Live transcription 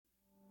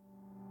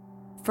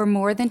For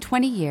more than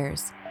 20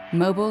 years,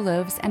 Mobile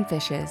Loaves and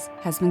Fishes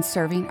has been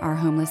serving our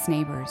homeless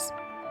neighbors.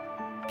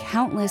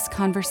 Countless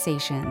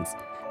conversations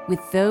with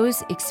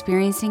those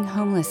experiencing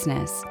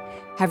homelessness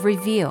have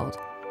revealed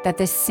that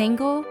the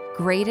single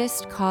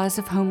greatest cause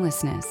of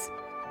homelessness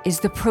is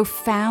the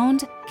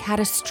profound,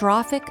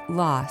 catastrophic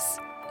loss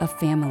of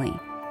family,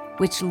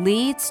 which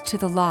leads to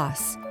the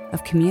loss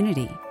of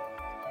community.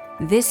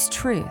 This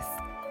truth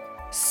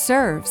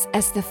serves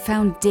as the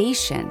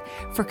foundation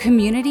for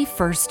Community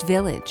First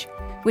Village,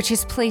 which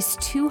has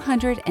placed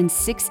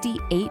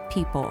 268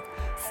 people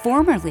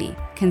formerly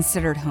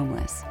considered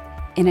homeless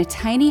in a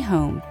tiny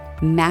home,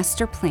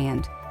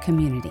 master-planned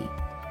community.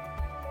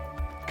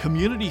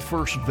 Community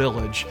First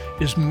Village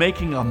is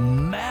making a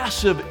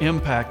massive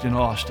impact in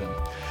Austin.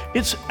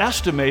 It's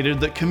estimated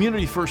that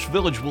Community First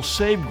Village will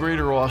save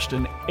Greater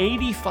Austin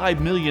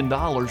 $85 million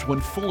when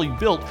fully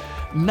built,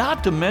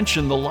 not to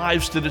mention the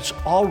lives that it's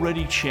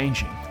already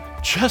changing.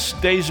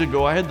 Just days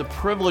ago, I had the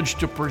privilege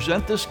to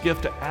present this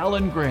gift to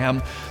Alan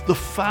Graham, the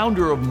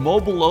founder of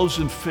Mobile Loaves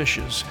and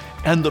Fishes,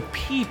 and the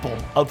people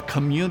of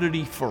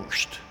Community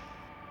First.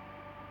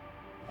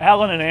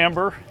 Alan and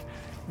Amber,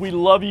 we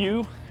love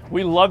you,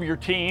 we love your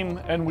team,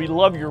 and we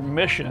love your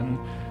mission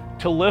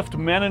to lift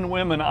men and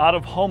women out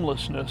of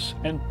homelessness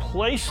and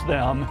place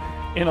them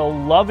in a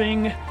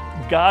loving,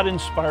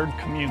 God-inspired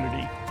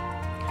community.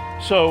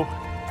 So,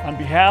 on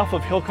behalf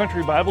of Hill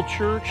Country Bible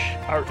Church,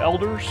 our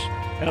elders,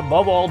 and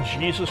above all,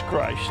 Jesus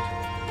Christ,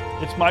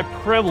 it's my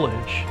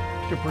privilege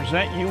to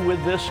present you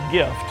with this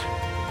gift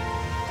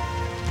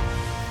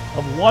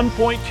of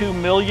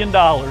 $1.2 million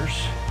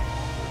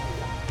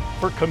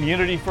for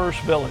Community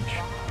First Village.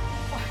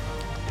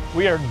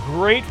 We are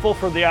grateful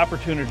for the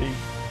opportunity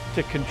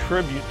to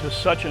contribute to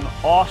such an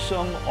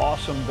awesome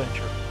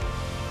venture.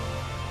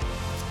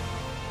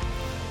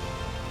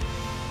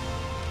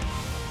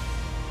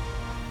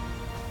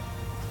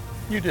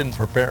 You didn't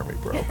prepare me,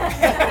 bro.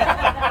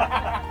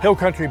 Hill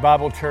Country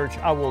Bible Church,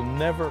 I will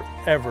never,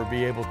 ever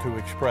be able to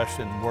express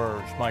in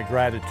words my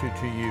gratitude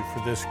to you for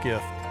this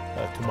gift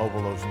to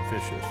Mobile Loaves and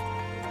Fishes.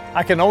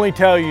 I can only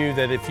tell you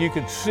that if you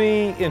could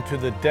see into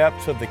the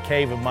depths of the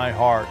cave of my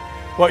heart,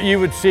 what you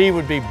would see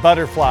would be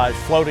butterflies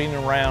floating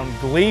around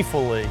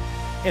gleefully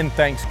in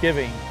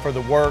thanksgiving for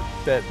the work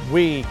that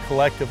we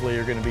collectively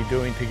are going to be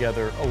doing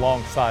together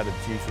alongside of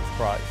Jesus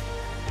Christ.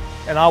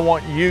 And I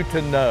want you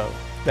to know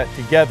that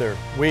together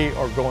we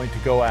are going to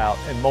go out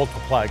and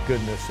multiply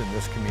goodness in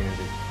this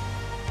community.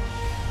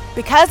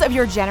 Because of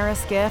your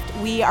generous gift,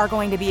 we are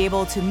going to be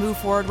able to move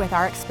forward with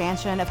our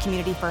expansion of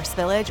Community First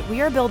Village.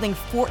 We are building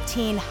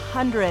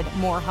 1,400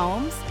 more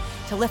homes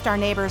to lift our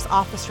neighbors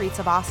off the streets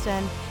of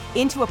Austin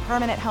into a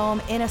permanent home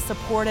in a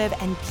supportive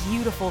and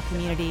beautiful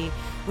community.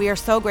 We are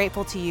so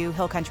grateful to you,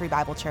 Hill Country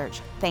Bible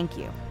Church. Thank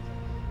you.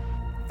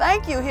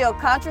 Thank you, Hill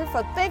Country,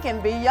 for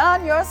thinking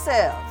beyond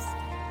yourselves.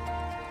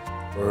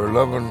 For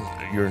loving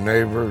your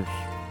neighbors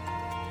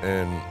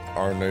and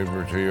our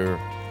neighbors here,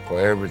 for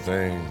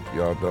everything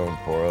y'all done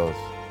for us.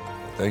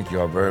 Thank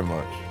y'all very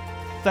much.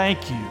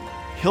 Thank you,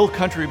 Hill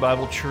Country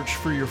Bible Church,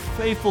 for your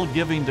faithful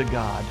giving to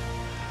God.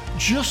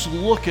 Just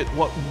look at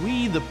what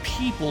we, the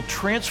people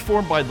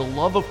transformed by the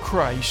love of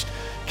Christ,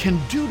 can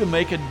do to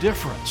make a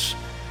difference.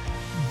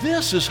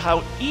 This is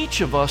how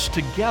each of us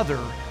together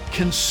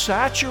can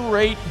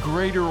saturate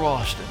Greater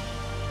Austin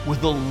with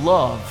the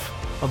love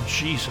of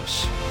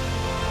Jesus.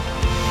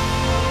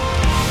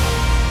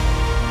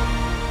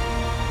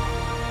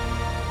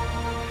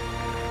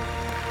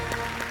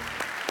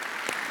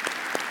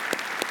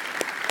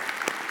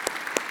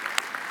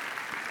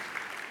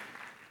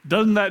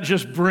 Doesn't that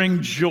just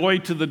bring joy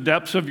to the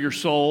depths of your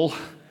soul?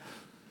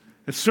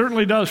 It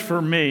certainly does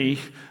for me.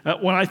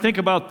 When I think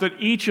about that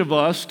each of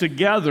us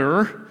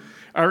together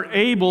are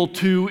able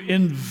to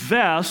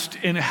invest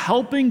in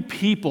helping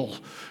people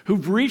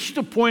who've reached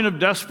a point of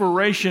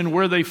desperation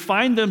where they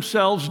find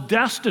themselves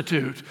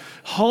destitute,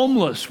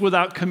 homeless,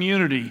 without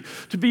community,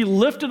 to be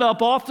lifted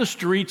up off the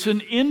streets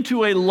and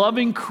into a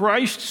loving,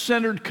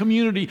 Christ-centered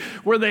community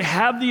where they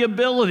have the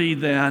ability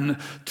then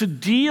to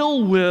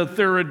deal with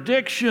their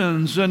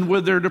addictions and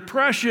with their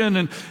depression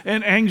and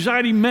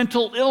anxiety,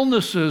 mental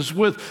illnesses,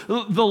 with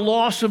the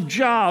loss of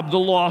job, the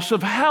loss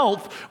of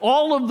health,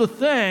 all of the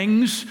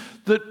things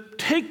that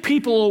take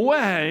people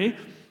away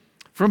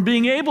from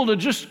being able to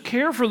just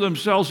care for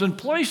themselves and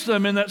place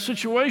them in that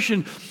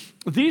situation.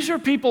 These are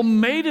people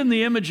made in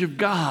the image of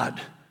God.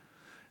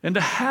 And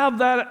to have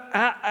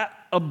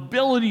that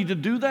ability to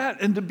do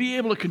that and to be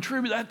able to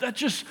contribute, that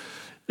just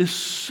is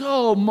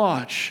so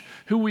much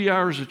who we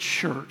are as a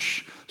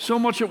church. So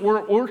much that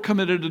we're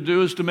committed to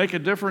do is to make a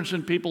difference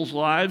in people's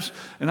lives.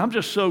 And I'm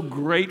just so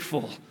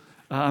grateful.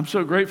 I'm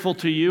so grateful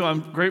to you.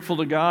 I'm grateful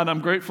to God.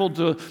 I'm grateful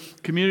to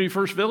Community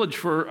First Village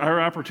for our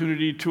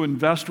opportunity to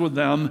invest with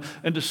them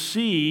and to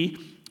see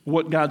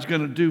what God's going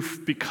to do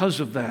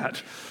because of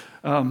that.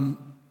 I'm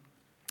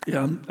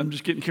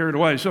just getting carried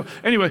away. So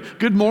anyway,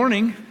 good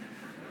morning.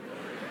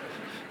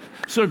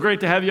 So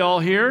great to have you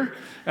all here.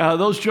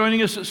 Those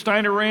joining us at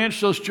Steiner Ranch,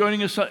 those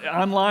joining us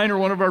online or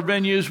one of our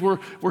venues,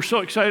 we're so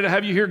excited to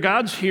have you here.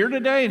 God's here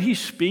today, and He's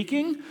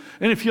speaking.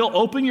 And if you'll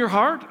open your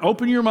heart,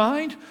 open your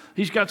mind,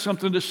 He's got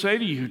something to say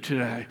to you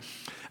today.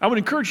 I would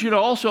encourage you to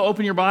also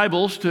open your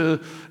Bibles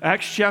to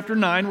Acts chapter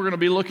 9. We're going to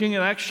be looking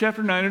at Acts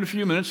chapter 9 in a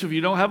few minutes. If you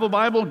don't have a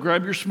Bible,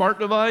 grab your smart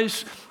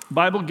device,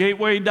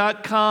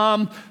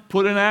 BibleGateway.com,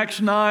 put in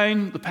Acts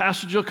 9. The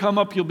passage will come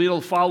up. You'll be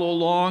able to follow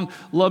along.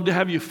 Love to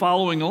have you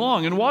following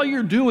along. And while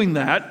you're doing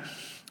that,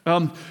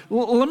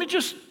 let me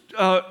just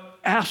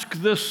ask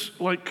this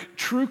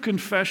true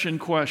confession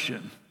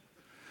question.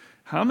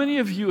 How many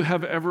of you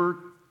have ever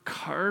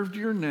carved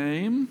your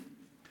name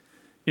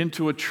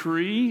into a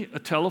tree, a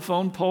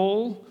telephone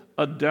pole,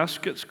 a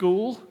desk at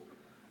school?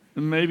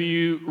 And maybe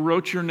you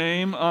wrote your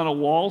name on a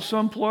wall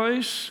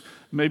someplace.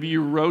 Maybe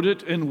you wrote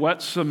it in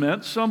wet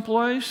cement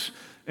someplace.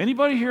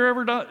 Anybody here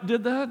ever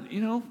did that?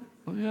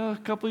 Yeah, a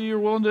couple of you are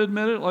willing to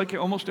admit it, like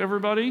almost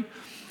everybody.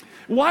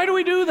 Why do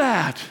we do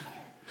that?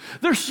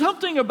 There's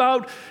something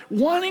about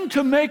wanting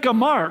to make a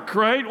mark,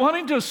 right?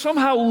 Wanting to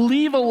somehow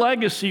leave a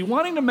legacy,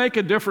 wanting to make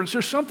a difference.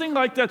 There's something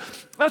like that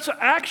that's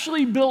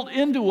actually built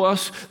into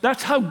us.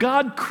 That's how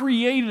God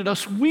created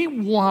us. We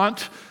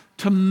want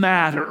to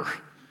matter.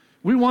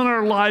 We want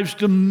our lives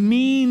to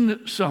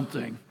mean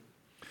something.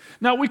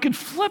 Now, we could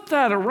flip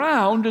that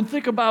around and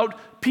think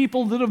about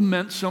people that have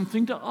meant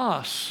something to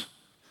us.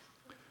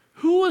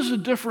 Who is a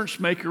difference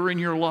maker in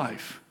your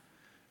life?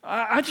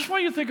 I just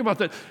want you to think about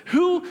that.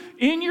 Who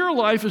in your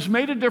life has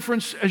made a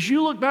difference? As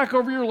you look back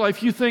over your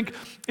life, you think,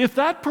 if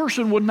that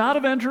person would not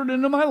have entered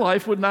into my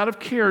life, would not have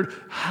cared,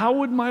 how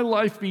would my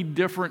life be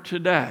different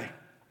today?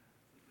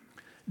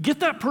 Get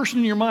that person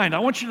in your mind. I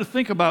want you to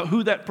think about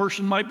who that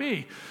person might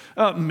be.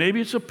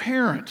 Maybe it's a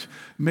parent.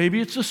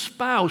 Maybe it's a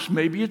spouse.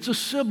 Maybe it's a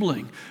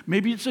sibling.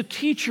 Maybe it's a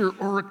teacher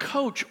or a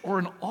coach or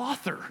an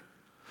author.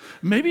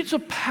 Maybe it's a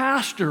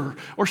pastor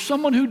or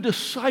someone who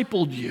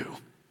discipled you.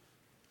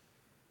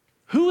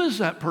 Who is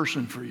that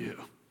person for you?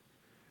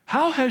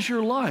 How has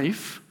your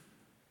life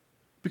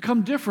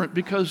become different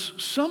because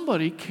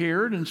somebody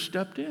cared and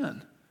stepped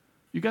in?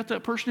 You got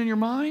that person in your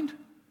mind?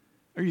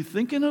 Are you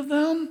thinking of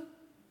them?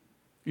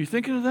 Are you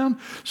thinking of them?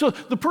 So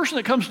the person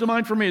that comes to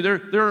mind for me, there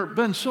have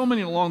been so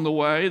many along the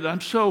way that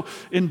I'm so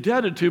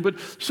indebted to, but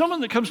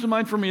someone that comes to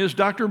mind for me is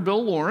Dr.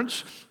 Bill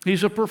Lawrence.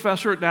 He's a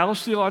professor at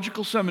Dallas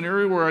Theological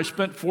Seminary, where I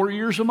spent 4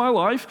 years of my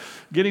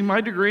life getting my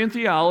degree in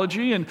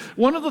theology. And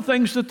one of the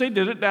things that they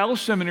did at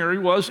Dallas Seminary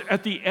was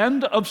at the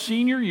end of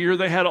senior year,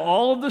 they had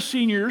all of the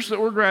seniors that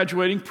were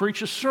graduating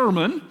preach a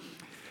sermon,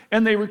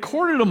 and they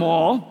recorded them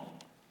all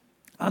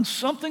on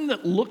something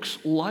that looks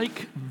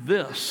like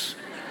this.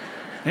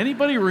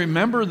 Anybody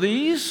remember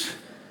these?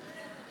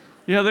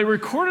 Yeah, they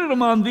recorded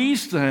them on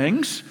these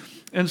things.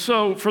 And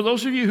so for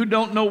those of you who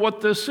don't know what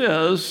this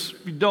is,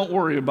 don't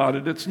worry about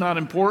it. It's not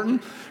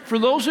important. For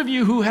those of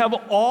you who have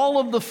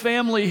all of the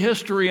family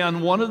history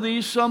on one of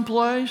these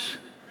someplace,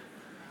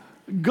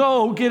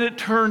 go get it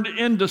turned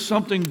into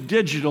something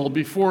digital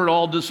before it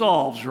all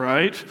dissolves,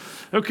 right?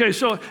 Okay,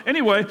 so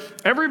anyway,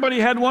 everybody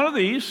had one of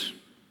these.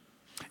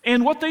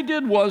 And what they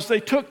did was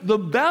they took the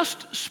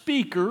best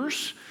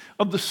speakers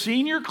of the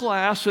senior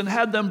class and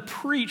had them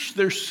preach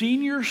their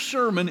senior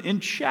sermon in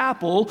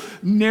chapel,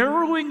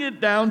 narrowing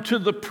it down to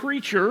the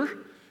preacher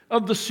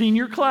of the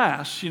senior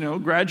class.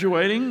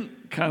 Graduating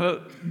kind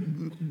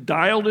of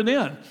dialed it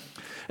in.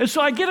 And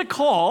so I get a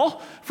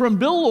call from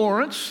Bill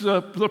Lawrence,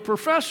 the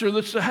professor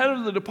that's the head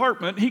of the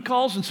department. He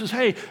calls and says,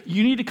 hey,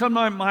 you need to come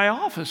to my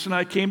office. And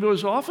I came to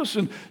his office,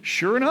 and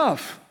sure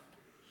enough,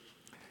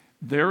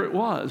 there it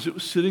was. It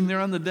was sitting there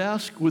on the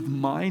desk with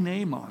my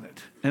name on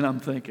it. And I'm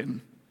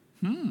thinking,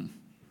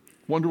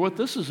 wonder what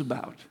this is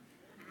about.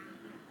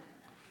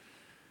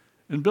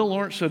 And Bill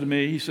Lawrence said to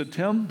me, he said,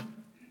 Tim,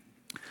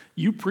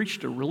 you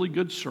preached a really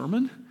good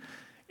sermon,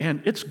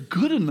 and it's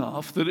good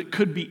enough that it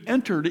could be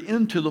entered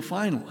into the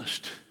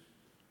finalist.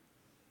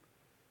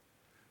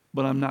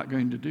 But I'm not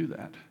going to do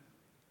that.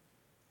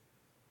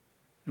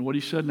 And what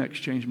he said next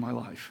changed my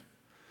life.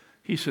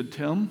 He said,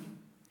 Tim,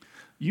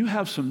 you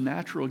have some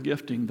natural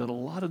gifting that a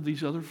lot of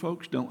these other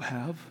folks don't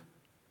have,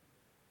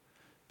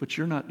 but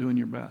you're not doing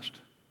your best.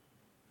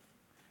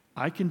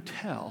 I can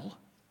tell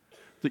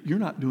that you're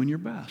not doing your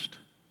best.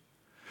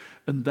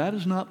 And that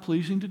is not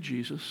pleasing to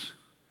Jesus,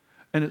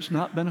 and it's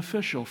not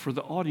beneficial for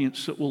the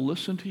audience that will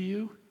listen to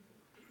you.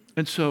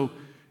 And so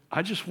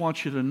I just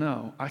want you to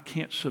know I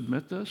can't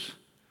submit this,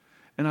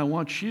 and I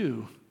want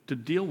you to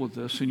deal with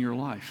this in your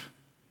life.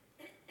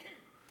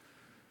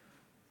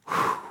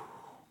 Whew.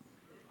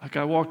 Like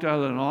I walked out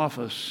of an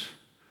office,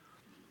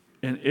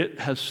 and it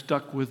has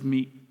stuck with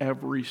me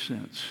ever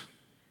since.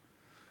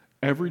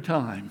 Every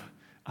time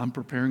I'm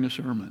preparing a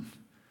sermon,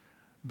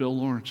 Bill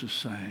Lawrence is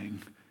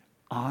saying,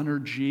 honor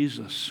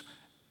Jesus,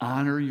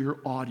 honor your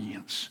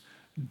audience,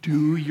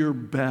 do your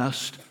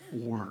best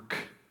work.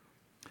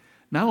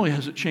 Not only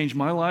has it changed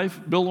my life,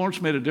 Bill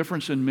Lawrence made a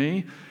difference in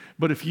me,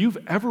 but if you've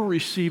ever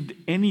received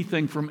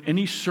anything from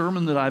any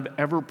sermon that I've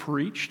ever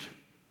preached,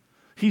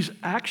 he's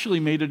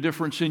actually made a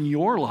difference in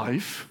your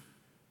life.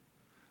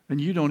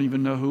 and you don't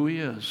even know who he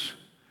is.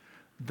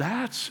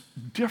 That's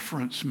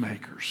difference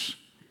makers.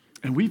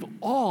 And we've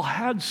all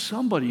had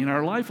somebody in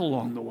our life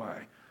along the way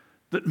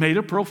that made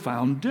a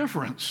profound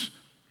difference.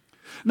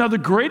 Now, the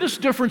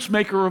greatest difference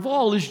maker of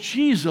all is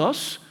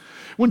Jesus.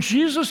 When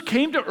Jesus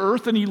came to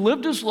earth and he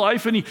lived his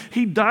life and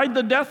he died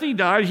the death he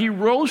died, he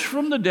rose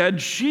from the dead,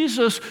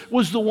 Jesus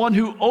was the one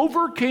who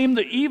overcame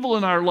the evil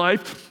in our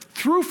life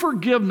through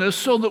forgiveness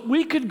so that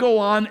we could go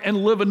on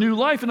and live a new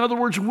life. In other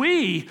words,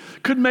 we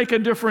could make a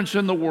difference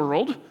in the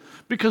world,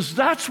 because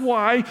that's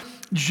why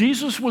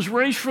Jesus was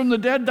raised from the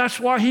dead. That's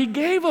why he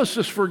gave us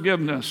this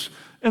forgiveness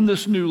and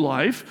this new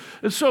life.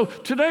 And so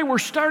today we're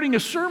starting a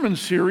sermon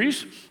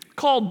series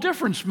called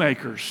Difference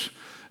Makers.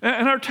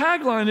 And our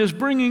tagline is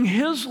bringing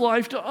his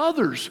life to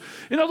others.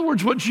 In other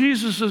words, what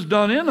Jesus has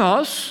done in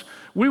us,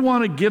 we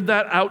want to give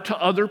that out to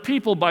other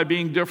people by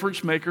being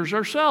difference makers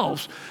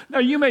ourselves. Now,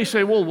 you may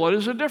say, well, what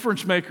is a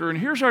difference maker? And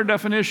here's our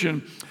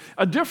definition.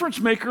 A difference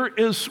maker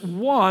is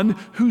one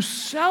who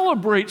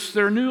celebrates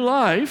their new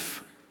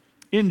life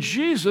in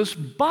Jesus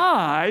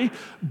by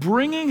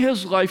bringing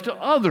his life to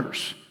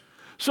others.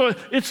 So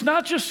it's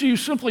not just you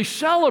simply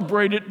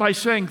celebrate it by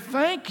saying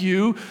thank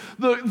you.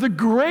 The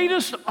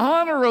greatest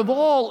honor of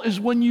all is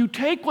when you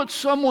take what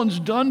someone's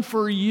done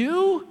for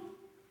you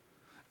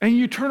and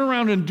you turn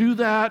around and do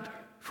that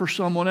for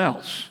someone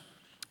else.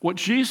 What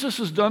Jesus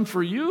has done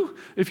for you,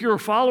 if you're a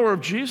follower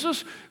of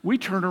Jesus, we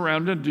turn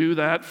around and do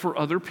that for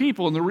other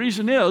people. And the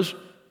reason is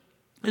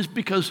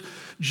because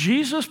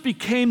Jesus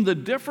became the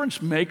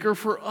difference maker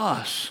for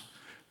us.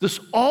 This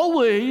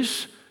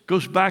always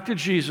goes back to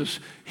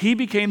Jesus. He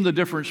became the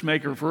difference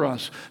maker for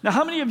us. Now,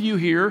 how many of you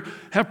here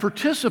have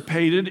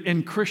participated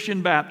in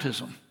Christian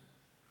baptism?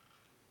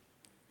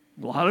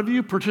 A lot of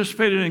you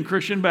participated in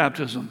Christian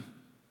baptism.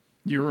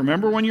 You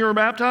remember when you were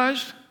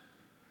baptized?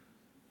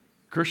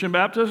 Christian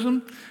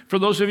baptism? For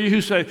those of you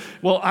who say,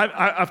 well,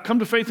 I've come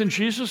to faith in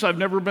Jesus, I've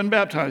never been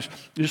baptized.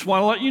 I just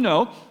want to let you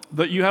know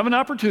that you have an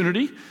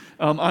opportunity.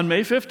 On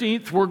May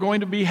 15th, we're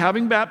going to be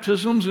having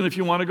baptisms, and if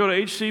you want to go to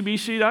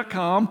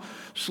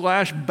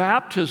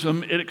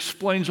hcbc.com/baptism, it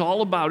explains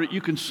all about it.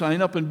 You can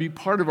sign up and be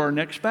part of our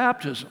next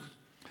baptism.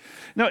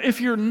 Now,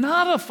 if you're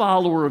not a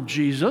follower of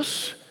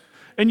Jesus,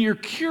 and you're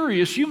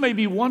curious, you may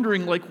be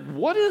wondering, like,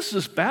 what does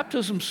this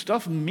baptism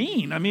stuff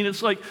mean? I mean,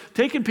 it's like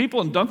taking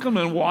people and dunking them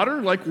in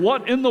water. Like,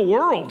 what in the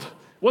world?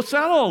 What's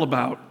that all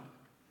about?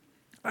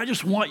 I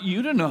just want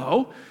you to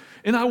know,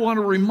 and I want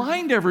to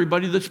remind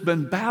everybody that's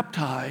been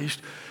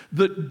baptized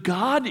that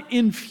God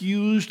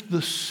infused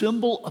the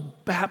symbol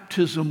of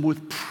baptism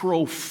with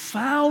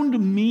profound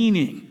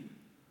meaning.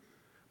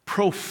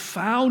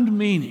 Profound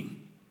meaning.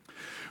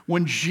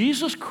 When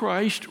Jesus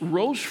Christ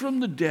rose from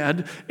the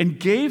dead and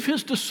gave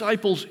his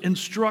disciples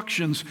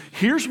instructions,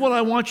 here's what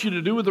I want you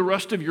to do with the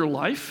rest of your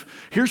life.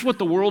 Here's what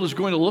the world is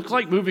going to look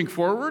like moving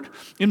forward.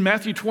 In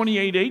Matthew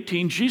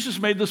 28:18, Jesus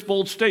made this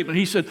bold statement.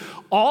 He said,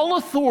 all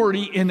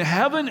authority in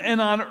heaven and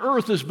on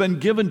earth has been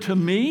given to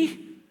me.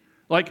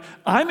 Like,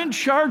 I'm in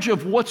charge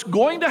of what's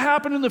going to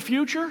happen in the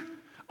future.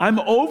 I'm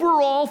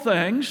over all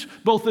things,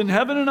 both in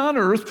heaven and on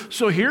earth.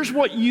 So here's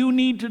what you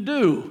need to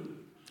do.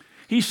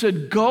 He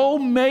said, go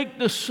make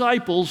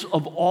disciples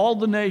of all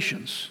the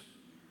nations.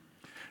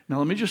 Now,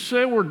 let me just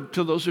say a word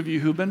to those of you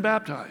who've been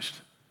baptized.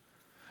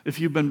 If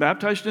you've been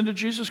baptized into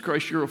Jesus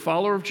Christ, you're a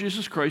follower of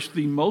Jesus Christ,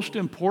 the most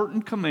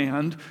important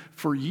command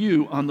for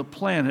you on the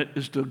planet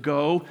is to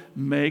go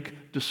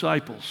make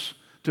disciples,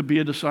 to be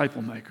a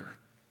disciple maker.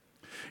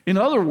 In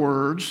other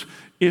words,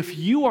 if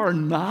you are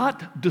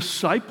not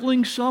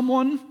discipling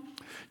someone,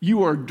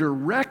 you are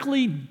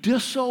directly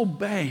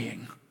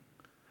disobeying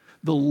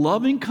the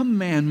loving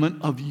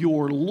commandment of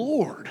your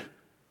Lord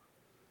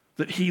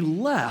that he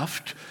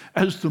left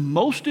as the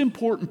most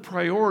important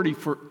priority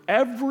for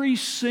every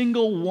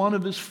single one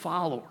of his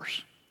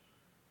followers.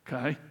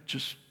 Okay,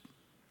 just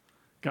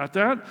got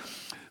that?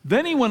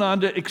 Then he went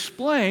on to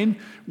explain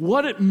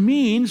what it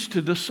means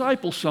to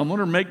disciple someone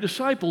or make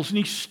disciples, and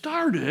he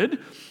started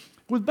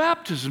with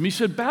baptism. He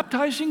said,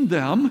 baptizing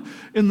them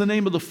in the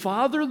name of the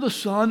Father, the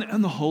Son,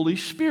 and the Holy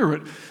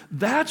Spirit.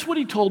 That's what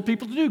he told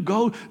people to do.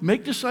 Go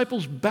make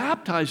disciples,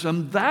 baptize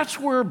them. That's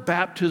where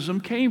baptism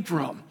came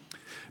from.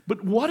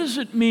 But what does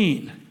it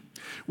mean?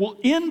 Well,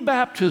 in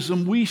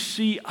baptism, we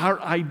see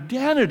our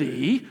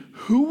identity,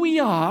 who we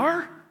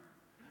are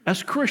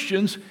as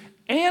Christians,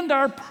 and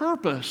our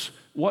purpose,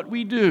 what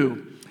we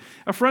do.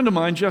 A friend of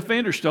mine, Jeff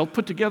Vanderstelt,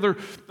 put together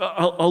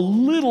a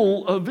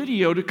little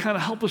video to kind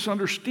of help us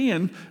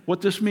understand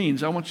what this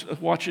means. I want you to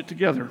watch it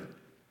together.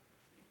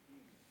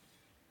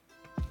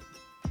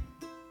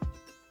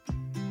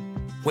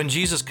 When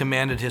Jesus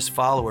commanded his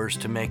followers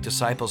to make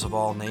disciples of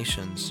all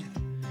nations,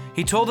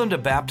 he told them to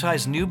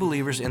baptize new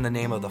believers in the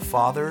name of the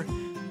Father,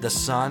 the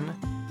Son,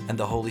 and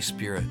the Holy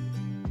Spirit.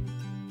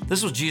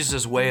 This was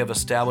Jesus' way of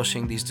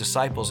establishing these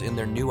disciples in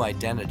their new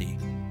identity.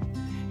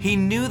 He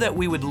knew that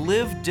we would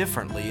live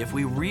differently if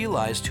we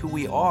realized who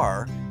we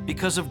are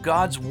because of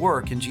God's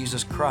work in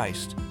Jesus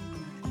Christ.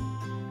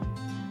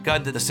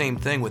 God did the same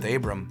thing with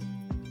Abram.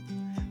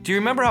 Do you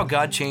remember how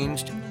God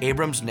changed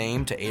Abram's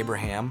name to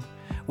Abraham,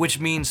 which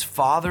means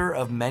father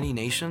of many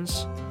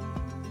nations?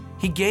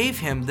 He gave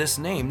him this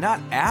name not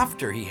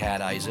after he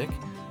had Isaac,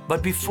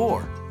 but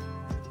before.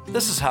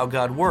 This is how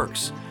God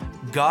works.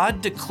 God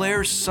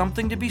declares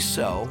something to be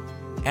so,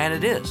 and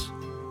it is.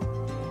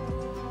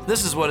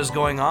 This is what is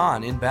going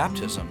on in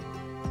baptism.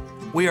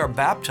 We are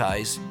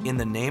baptized in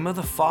the name of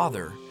the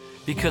Father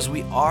because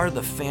we are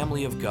the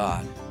family of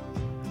God.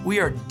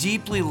 We are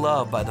deeply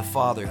loved by the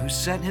Father who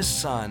sent His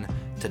Son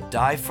to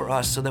die for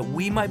us so that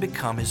we might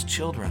become His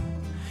children.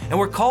 And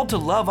we're called to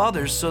love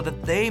others so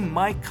that they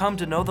might come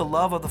to know the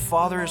love of the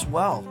Father as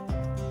well.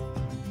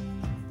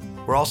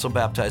 We're also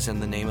baptized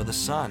in the name of the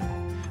Son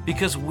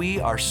because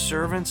we are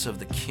servants of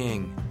the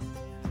King,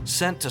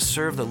 sent to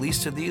serve the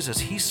least of these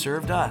as He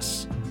served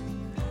us.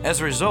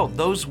 As a result,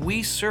 those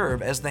we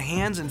serve as the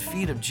hands and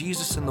feet of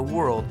Jesus in the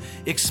world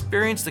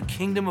experience the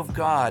kingdom of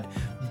God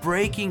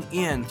breaking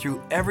in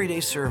through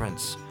everyday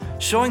servants,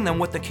 showing them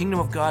what the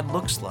kingdom of God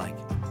looks like.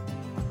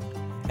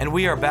 And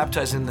we are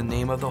baptized in the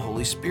name of the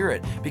Holy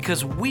Spirit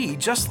because we,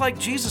 just like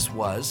Jesus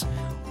was,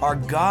 are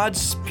God's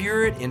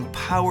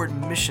Spirit-empowered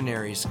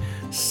missionaries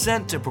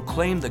sent to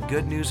proclaim the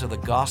good news of the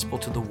gospel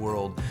to the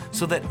world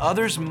so that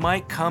others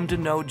might come to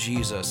know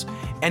Jesus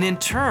and in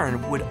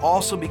turn would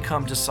also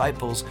become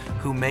disciples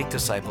who make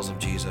disciples of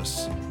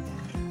Jesus.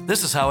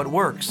 This is how it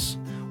works.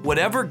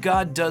 Whatever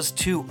God does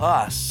to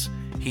us,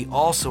 He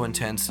also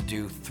intends to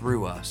do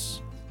through us.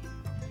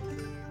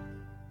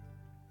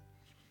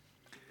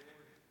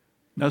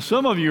 Now,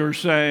 some of you are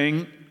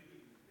saying,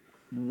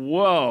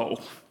 whoa,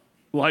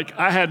 like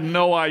I had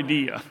no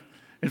idea.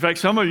 In fact,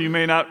 some of you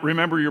may not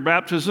remember your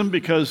baptism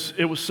because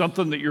it was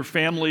something that your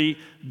family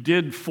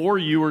did for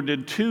you or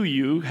did to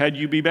you had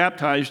you be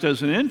baptized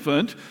as an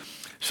infant.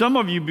 Some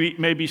of you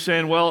may be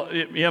saying, well,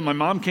 my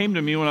mom came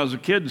to me when I was a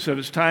kid and said,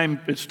 it's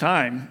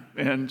time.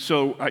 And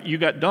so you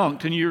got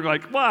dunked, and you're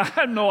like, well, I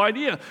had no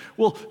idea.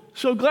 Well,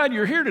 so glad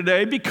you're here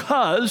today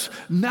because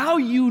now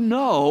you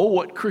know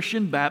what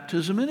Christian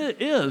baptism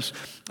is.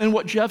 And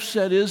what Jeff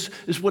said is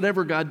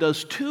whatever God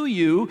does to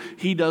you,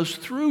 He does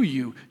through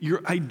you.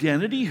 Your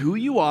identity, who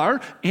you are,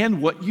 and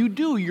what you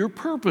do, your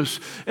purpose.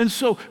 And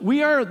so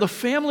we are the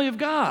family of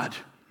God.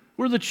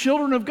 We're the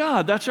children of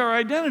God. That's our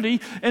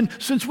identity. And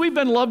since we've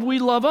been loved, we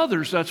love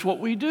others. That's what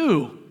we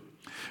do.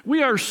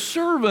 We are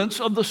servants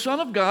of the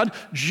Son of God,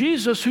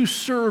 Jesus, who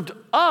served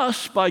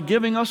us by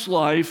giving us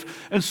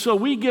life. And so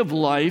we give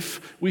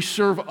life. We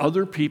serve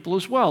other people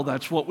as well.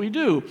 That's what we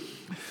do.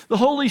 The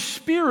Holy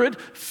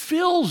Spirit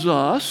fills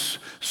us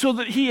so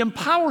that He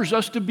empowers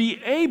us to be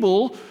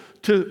able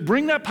to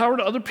bring that power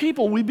to other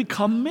people. We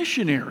become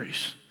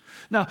missionaries.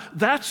 Now,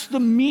 that's the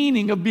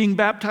meaning of being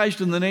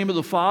baptized in the name of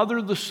the Father,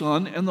 the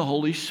Son, and the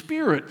Holy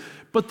Spirit.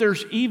 But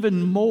there's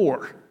even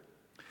more.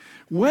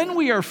 When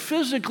we are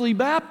physically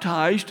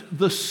baptized,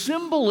 the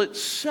symbol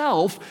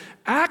itself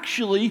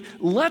actually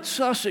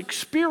lets us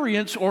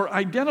experience or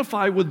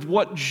identify with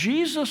what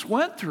Jesus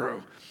went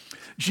through.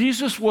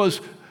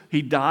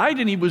 He died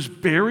and He was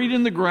buried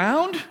in the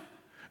ground.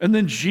 And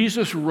then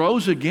Jesus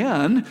rose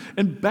again,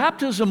 and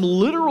baptism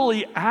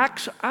literally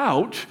acts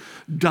out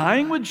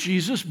dying with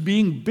Jesus,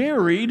 being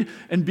buried,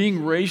 and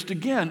being raised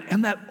again.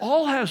 And that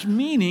all has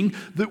meaning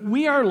that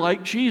we are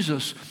like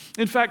Jesus.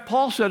 In fact,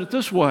 Paul said it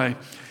this way.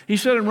 He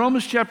said in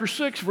Romans chapter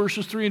 6,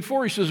 verses 3 and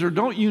 4, he says, or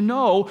don't you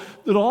know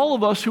that all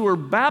of us who are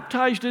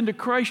baptized into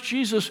Christ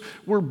Jesus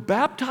were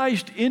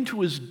baptized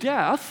into His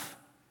death?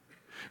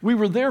 We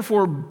were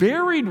therefore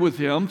buried with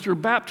Him through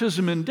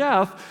baptism in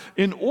death,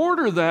 in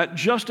order that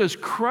just as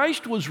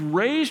Christ was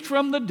raised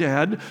from the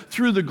dead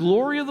through the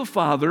glory of the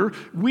Father,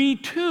 we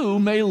too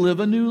may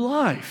live a new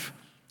life.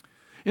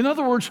 In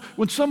other words,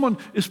 when someone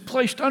is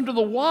placed under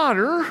the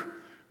water,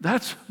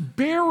 that's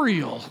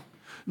burial.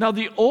 Now,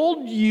 the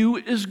old you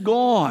is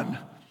gone.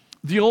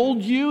 The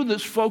old you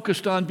that's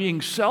focused on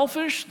being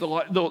selfish, the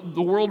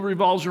world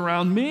revolves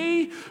around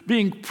me,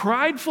 being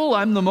prideful,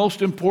 I'm the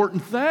most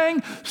important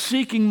thing,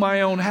 seeking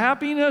my own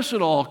happiness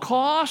at all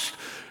costs,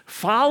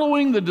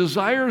 following the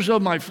desires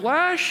of my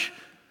flesh,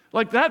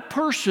 like that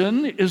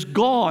person is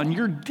gone.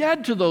 You're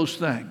dead to those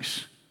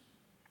things.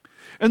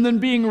 And then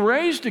being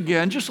raised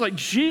again, just like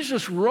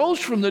Jesus rose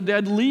from the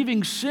dead,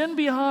 leaving sin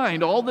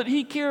behind, all that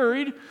He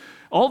carried,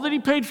 all that He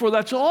paid for,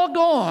 that's all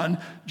gone.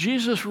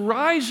 Jesus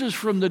rises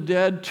from the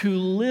dead to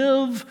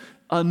live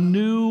a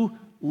new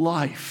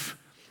life.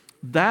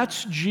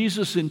 That's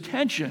Jesus'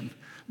 intention,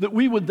 that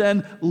we would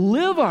then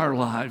live our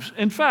lives.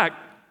 In fact,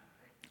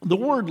 the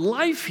word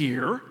life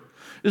here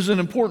is an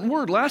important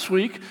word. Last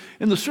week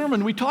in the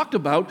sermon, we talked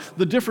about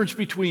the difference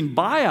between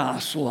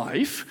bios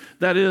life,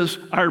 that is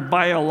our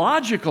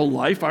biological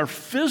life, our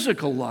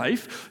physical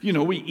life. You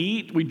know, we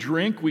eat, we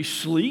drink, we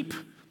sleep.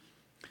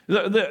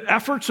 The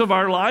efforts of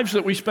our lives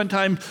that we spend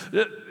time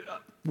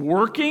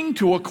working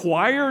to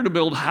acquire, to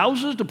build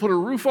houses, to put a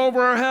roof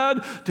over our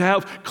head, to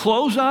have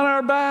clothes on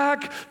our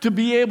back, to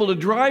be able to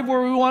drive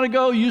where we want to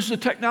go, use the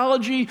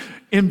technology,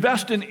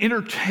 invest in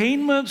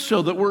entertainment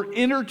so that we're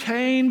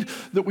entertained,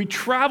 that we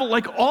travel,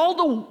 like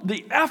all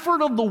the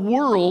effort of the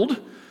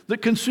world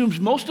that consumes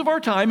most of our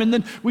time, and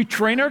then we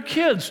train our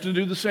kids to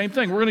do the same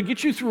thing. We're going to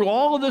get you through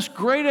all of this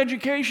great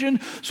education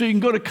so you can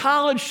go to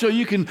college, so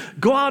you can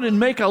go out and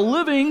make a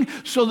living,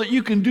 so that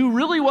you can do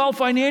really well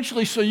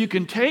financially, so you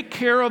can take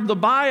care of the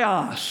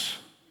bios.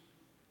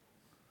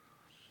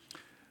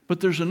 But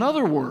there's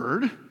another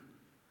word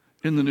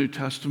in the New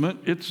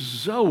Testament. It's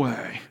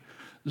Zoe.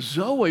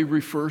 Zoe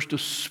refers to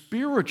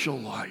spiritual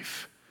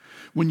life.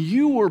 When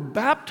you were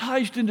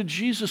baptized into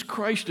Jesus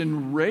Christ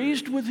and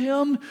raised with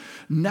him,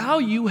 now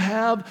you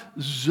have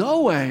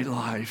Zoe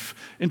life.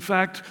 In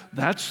fact,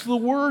 that's the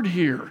word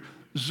here,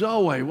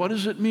 Zoe. What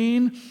does it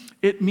mean?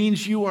 It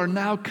means you are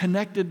now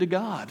connected to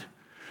God,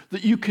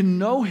 that you can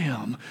know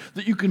him,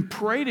 that you can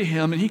pray to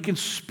him and he can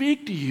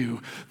speak to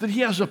you, that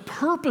he has a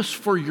purpose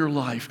for your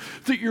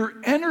life, that you're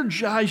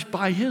energized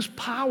by his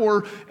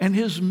power and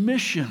his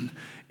mission.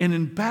 And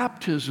in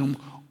baptism,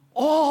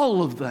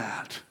 all of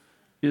that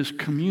is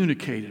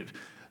communicated.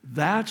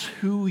 That's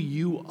who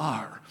you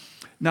are.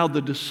 Now,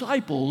 the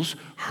disciples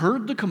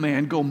heard the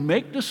command, go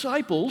make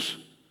disciples.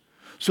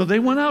 So they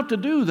went out to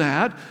do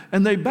that,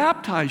 and they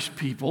baptized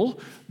people.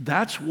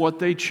 That's what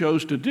they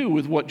chose to do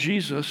with what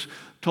Jesus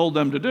told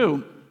them to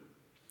do.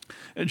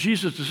 And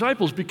Jesus'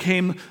 disciples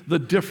became the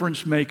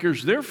difference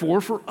makers,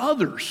 therefore, for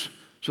others.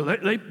 So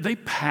they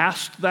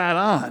passed that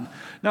on.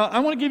 Now, I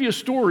want to give you a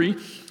story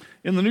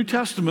in the New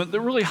Testament that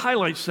really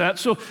highlights that.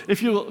 So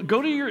if you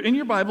go to in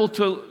your Bible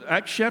to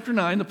Acts chapter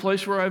 9, the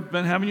place where I've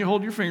been having you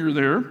hold your finger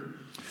there,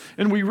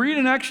 and we read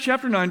in Acts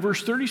chapter 9,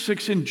 verse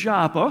 36, in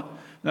Joppa,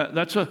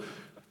 that's a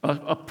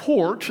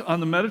port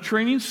on the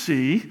Mediterranean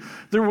Sea,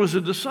 there was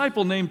a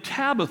disciple named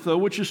Tabitha,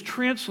 which is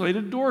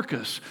translated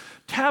Dorcas.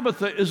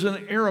 Tabitha is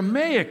an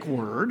Aramaic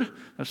word.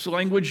 That's the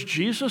language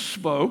Jesus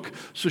spoke,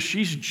 so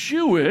she's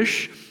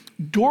Jewish.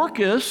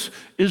 Dorcas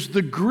is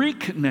the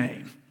Greek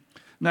name.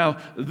 Now,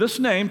 this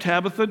name,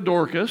 Tabitha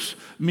Dorcas,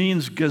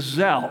 means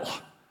gazelle.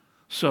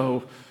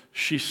 So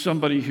she's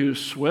somebody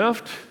who's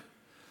swift,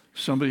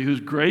 somebody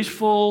who's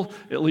graceful.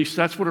 At least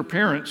that's what her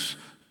parents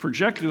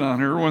projected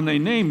on her when they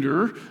named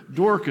her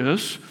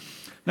Dorcas.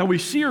 Now, we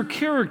see her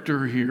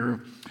character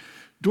here.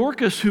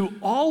 Dorcas, who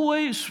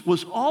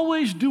was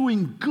always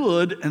doing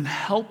good and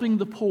helping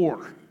the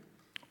poor.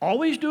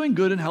 Always doing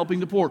good and helping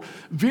the poor.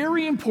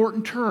 Very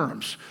important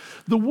terms.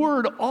 The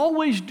word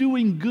always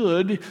doing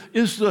good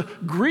is the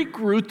Greek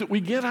root that we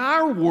get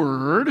our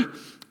word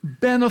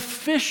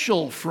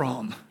beneficial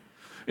from.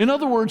 In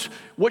other words,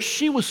 what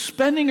she was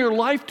spending her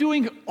life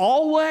doing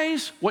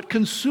always, what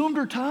consumed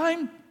her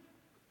time,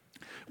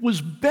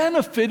 was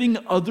benefiting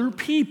other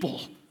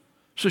people.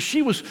 So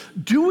she was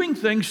doing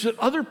things that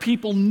other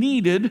people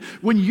needed.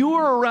 When you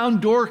were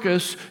around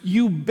Dorcas,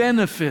 you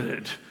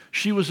benefited.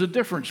 She was a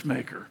difference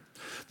maker.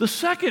 The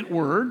second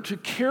word, to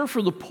care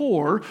for the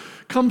poor,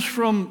 comes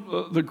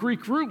from the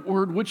Greek root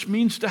word, which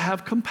means to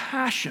have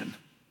compassion.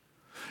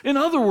 In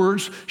other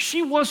words,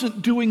 she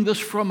wasn't doing this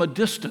from a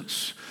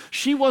distance.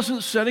 She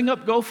wasn't setting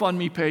up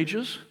GoFundMe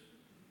pages.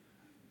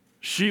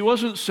 She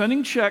wasn't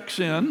sending checks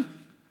in.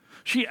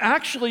 She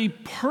actually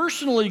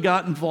personally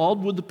got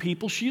involved with the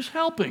people she's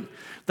helping.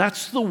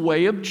 That's the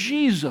way of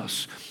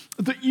Jesus,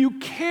 that you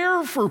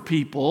care for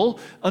people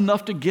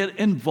enough to get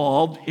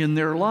involved in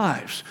their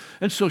lives.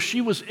 And so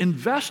she was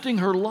investing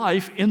her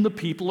life in the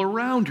people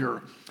around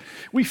her.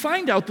 We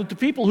find out that the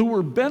people who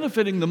were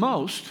benefiting the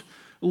most,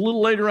 a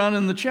little later on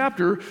in the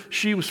chapter,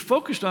 she was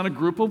focused on a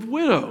group of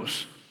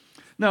widows.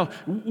 Now,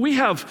 we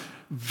have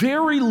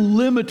very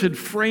limited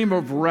frame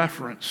of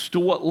reference to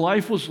what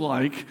life was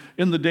like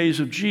in the days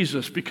of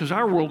Jesus because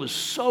our world is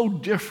so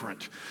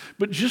different.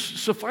 But just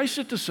suffice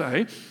it to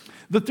say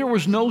that there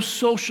was no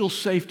social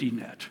safety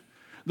net.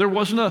 There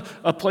wasn't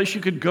a place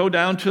you could go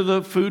down to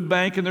the food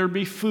bank and there'd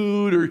be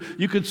food, or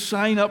you could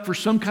sign up for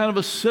some kind of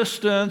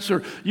assistance,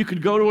 or you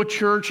could go to a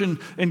church and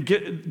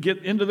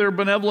get into their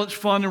benevolence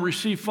fund and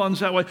receive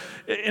funds that way.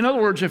 In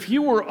other words, if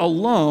you were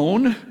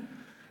alone,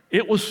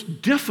 it was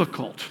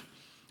difficult.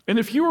 And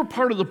if you were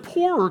part of the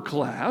poorer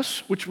class,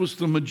 which was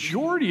the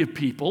majority of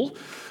people,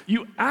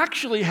 you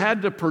actually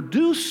had to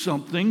produce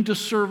something to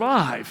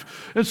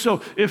survive. And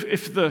so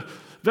if the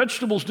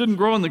vegetables didn't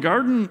grow in the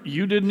garden,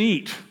 you didn't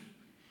eat.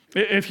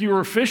 If you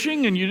were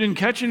fishing and you didn't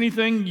catch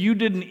anything, you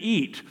didn't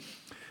eat.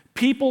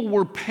 People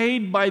were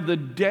paid by the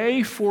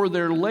day for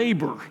their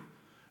labor.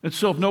 And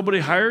so if nobody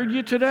hired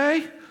you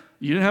today,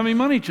 you didn't have any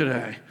money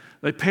today.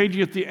 They paid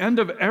you at the end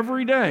of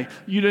every day.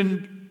 You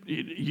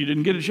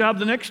didn't get a job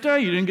the next day.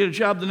 You didn't get a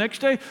job the next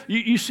day.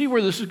 You see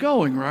where this is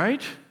going,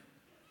 right?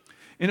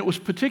 And it was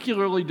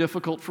particularly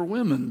difficult for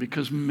women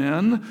because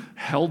men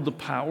held the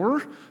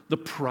power, the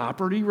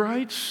property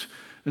rights.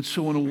 And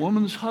so when a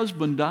woman's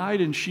husband died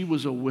and she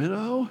was a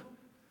widow,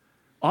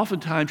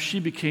 oftentimes she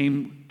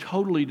became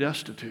totally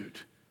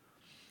destitute.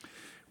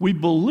 We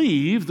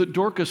believe that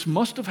Dorcas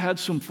must have had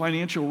some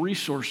financial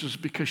resources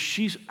because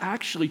she's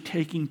actually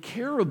taking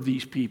care of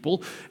these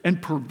people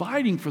and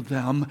providing for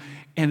them,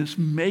 and it's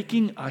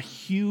making a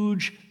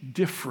huge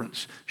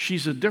difference.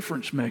 She's a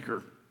difference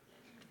maker.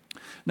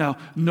 Now,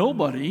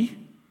 nobody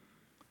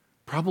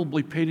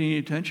probably paid any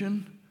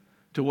attention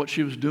to what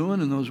she was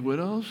doing in those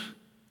widows,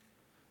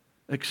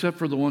 except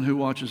for the one who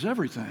watches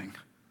everything.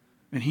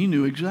 And he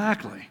knew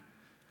exactly.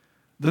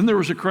 Then there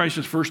was a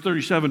crisis, verse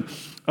 37.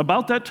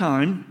 About that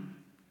time,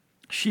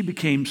 she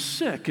became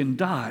sick and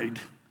died.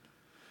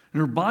 And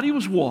her body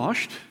was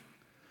washed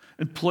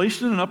and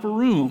placed in an upper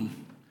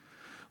room.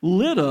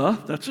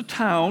 Lydda, that's a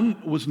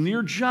town, was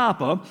near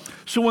Joppa.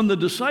 So when the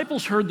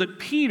disciples heard that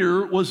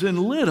Peter was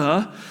in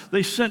Lydda,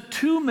 they sent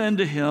 2 men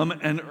to him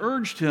and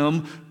urged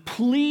him,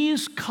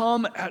 please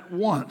come at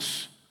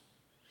once.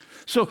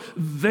 So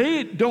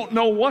they don't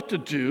know what to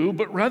do,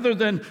 but rather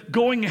than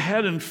going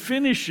ahead and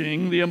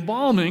finishing the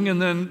embalming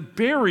and then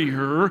bury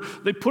her,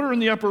 they put her in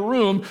the upper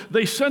room.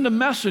 They send a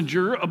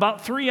messenger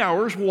about 3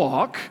 hours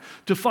walk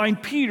to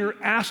find Peter,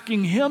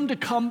 asking him to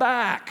come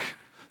back.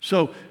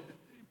 So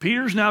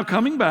Peter's now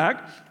coming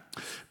back.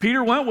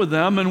 Peter went with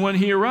them, and when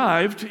he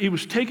arrived, he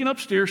was taken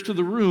upstairs to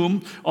the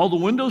room. All the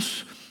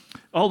widows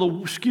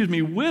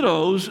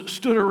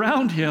stood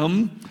around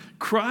him,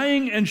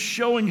 crying and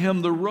showing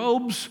him the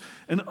robes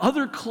and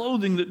other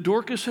clothing that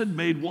Dorcas had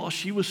made while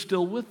she was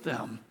still with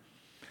them.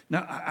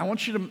 Now, I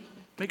want you to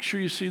make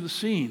sure you see the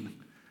scene.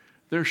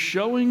 They're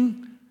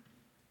showing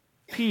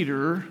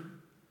Peter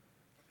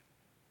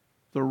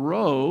the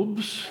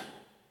robes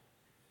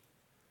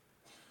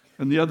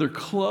and the other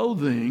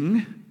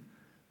clothing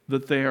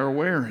that they are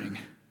wearing.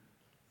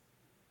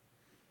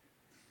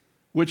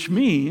 Which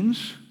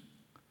means,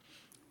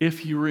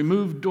 if you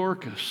remove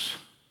Dorcas,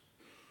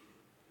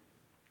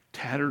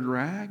 tattered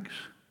rags,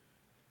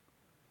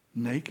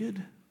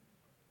 naked,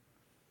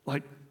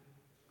 like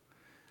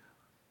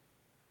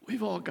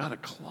we've all got a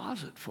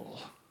closet full.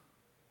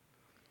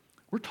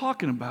 We're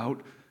talking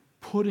about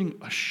putting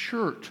a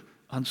shirt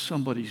on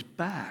somebody's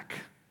back,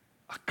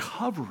 a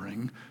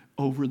covering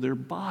over their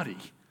body.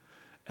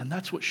 And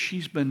that's what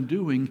she's been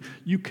doing.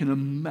 You can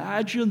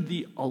imagine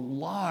the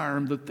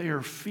alarm that they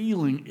are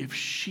feeling if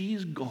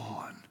she's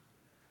gone.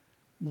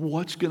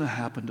 What's going to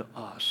happen to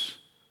us?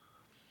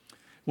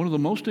 One of the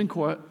most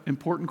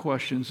important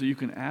questions that you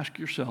can ask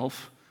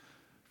yourself,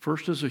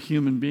 first as a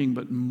human being,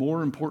 but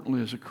more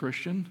importantly as a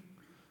Christian,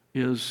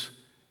 is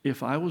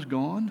if I was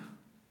gone,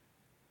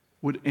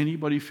 would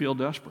anybody feel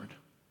desperate?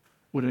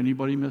 Would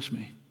anybody miss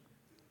me?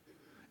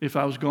 If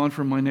I was gone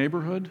from my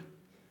neighborhood,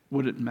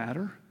 would it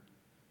matter?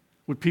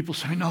 Would people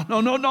say, no,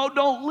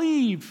 don't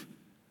leave.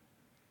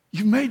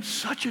 You've made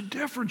such a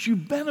difference.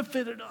 You've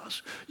benefited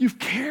us. You've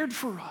cared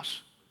for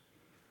us.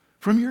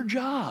 From your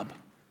job,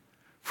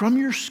 from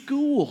your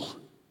school.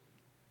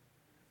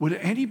 Would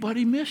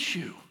anybody miss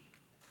you?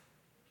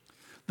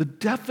 The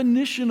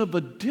definition of a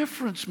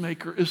difference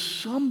maker is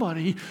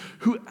somebody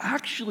who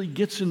actually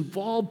gets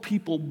involved.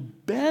 People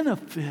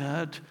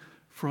benefit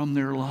from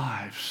their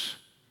lives.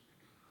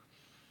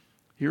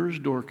 Here is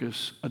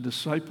Dorcas, a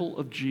disciple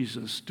of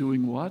Jesus,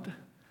 doing what?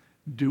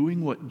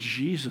 Doing what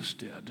Jesus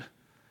did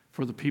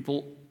for the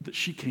people that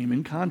she came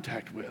in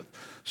contact with.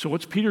 So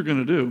what's Peter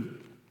going to do?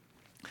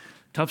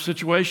 Tough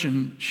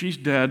situation. She's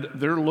dead.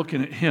 They're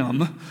looking at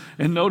him.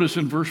 And notice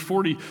in verse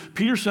 40,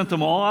 Peter sent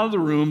them all out of the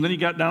room. Then he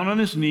got down on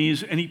his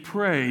knees and he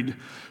prayed.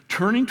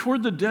 Turning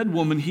toward the dead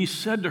woman, he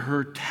said to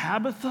her,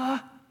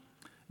 Tabitha,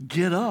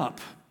 get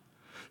up.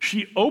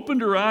 She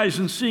opened her eyes,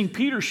 and seeing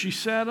Peter, she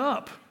sat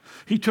up.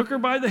 He took her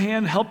by the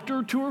hand, helped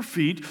her to her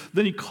feet.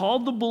 Then he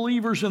called the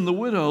believers and the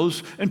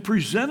widows and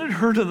presented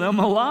her to them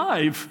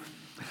alive.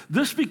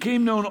 This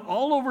became known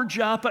all over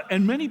Joppa,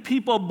 and many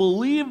people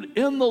believed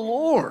in the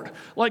Lord.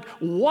 Like,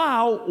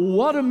 wow,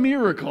 what a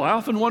miracle. I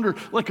often wonder,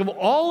 like, of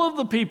all of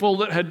the people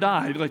that had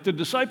died, like the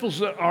disciples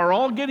that are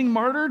all getting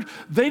martyred,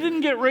 they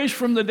didn't get raised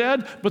from the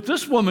dead, but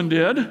this woman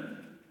did.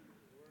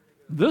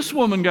 This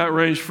woman got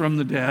raised from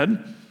the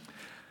dead.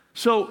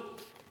 So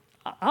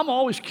I'm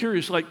always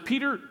curious, like,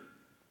 Peter,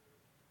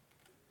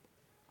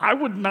 I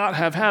would not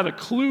have had a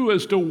clue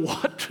as to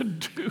what to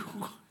do.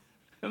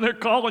 And they're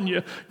calling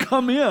you,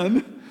 come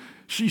in.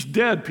 She's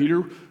dead,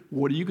 Peter.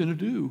 What are you going to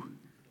do?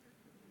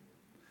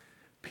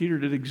 Peter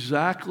did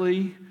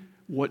exactly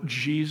what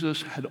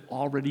Jesus had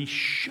already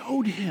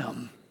showed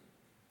him.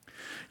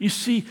 You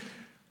see,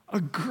 a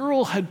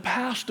girl had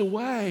passed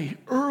away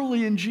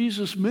early in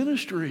Jesus'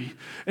 ministry.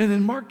 And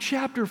in Mark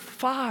chapter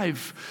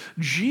 5,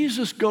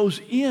 Jesus goes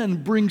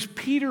in, brings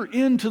Peter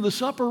into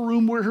this upper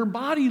room where her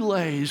body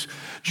lays.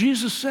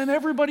 Jesus sent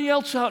everybody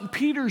else out, and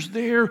Peter's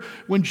there.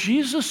 When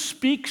Jesus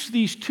speaks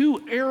these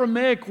 2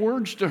 Aramaic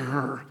words to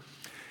her,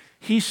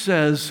 he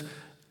says,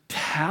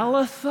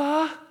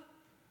 Talitha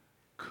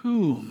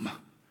cum.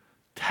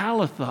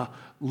 Talitha,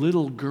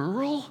 little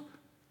girl,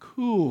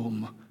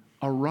 cum,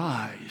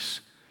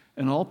 arise.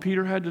 And all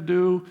Peter had to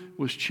do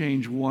was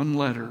change one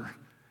letter.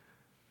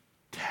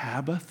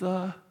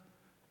 Tabitha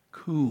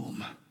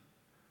cum.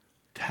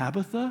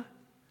 Tabitha,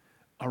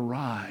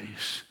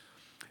 arise.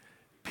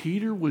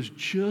 Peter was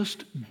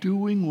just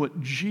doing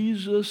what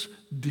Jesus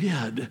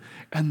did.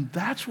 And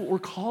that's what we're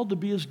called to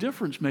be as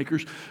difference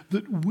makers,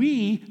 that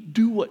we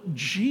do what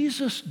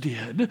Jesus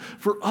did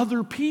for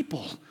other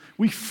people.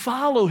 We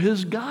follow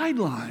his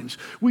guidelines.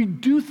 We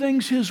do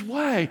things his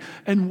way.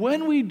 And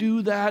when we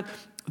do that,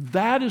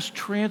 That is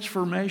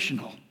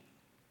transformational.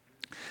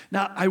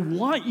 Now, I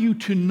want you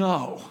to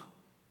know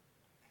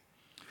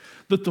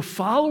that the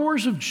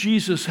followers of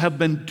Jesus have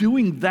been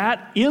doing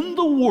that in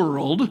the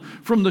world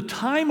from the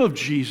time of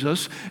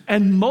Jesus,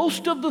 and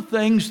most of the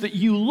things that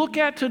you look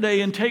at today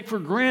and take for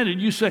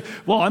granted, you say,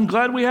 well, I'm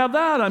glad we have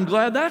that. I'm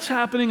glad that's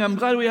happening. I'm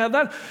glad we have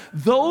that.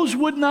 Those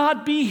would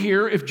not be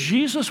here if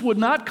Jesus would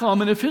not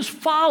come and if his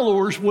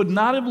followers would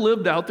not have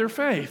lived out their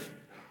faith.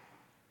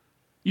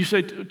 You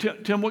say,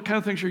 Tim, what kind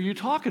of things are you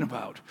talking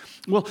about?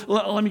 Well,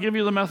 let me give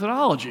you the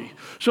methodology.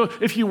 So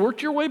if you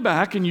worked your way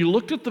back and you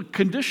looked at the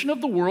condition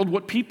of the world,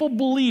 what people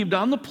believed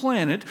on the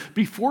planet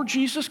before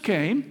Jesus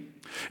came,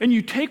 and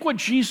you take what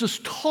Jesus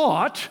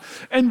taught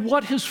and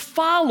what his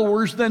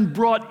followers then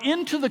brought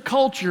into the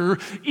culture,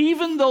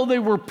 even though they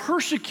were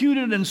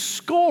persecuted and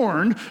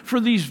scorned for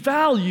these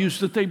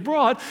values that they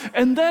brought,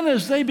 and then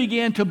as they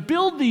began to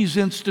build these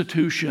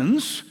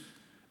institutions,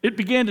 it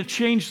began to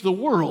change the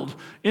world.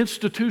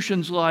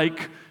 Institutions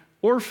like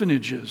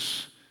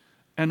orphanages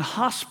and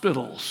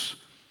hospitals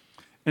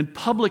and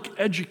public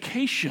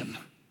education,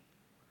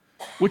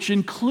 which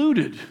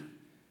included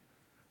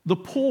the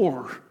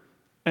poor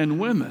and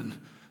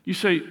women. You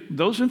say,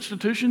 those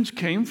institutions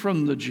came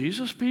from the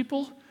Jesus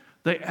people?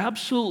 They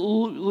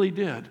absolutely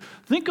did.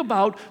 Think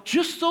about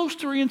just those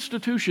three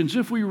institutions.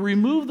 If we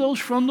remove those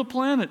from the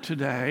planet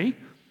today,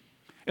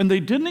 and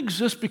they didn't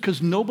exist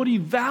because nobody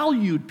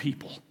valued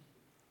people,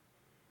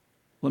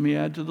 let me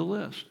add to the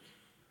list.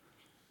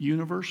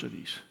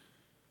 Universities.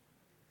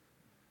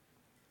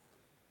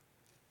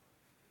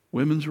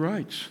 Women's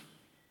rights.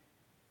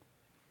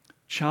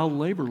 Child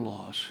labor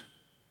laws.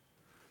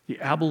 The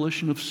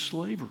abolition of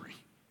slavery.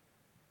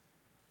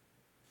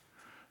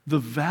 The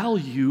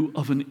value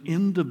of an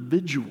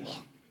individual.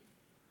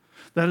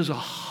 That is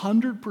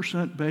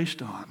 100%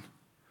 based on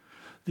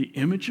the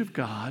image of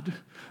God,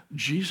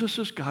 Jesus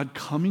as God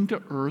coming to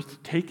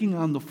earth, taking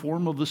on the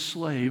form of a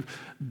slave,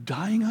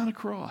 dying on a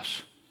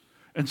cross,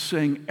 and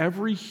saying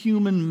every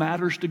human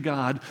matters to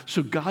God,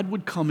 so God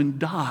would come and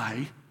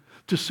die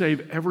to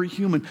save every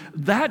human.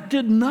 That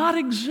did not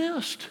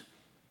exist.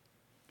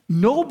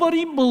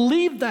 Nobody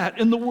believed that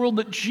in the world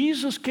that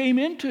Jesus came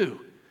into,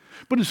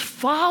 but his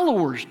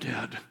followers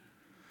did.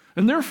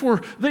 And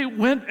therefore, they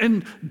went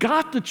and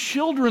got the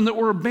children that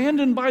were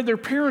abandoned by their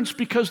parents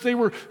because they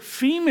were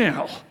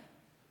female,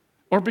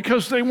 or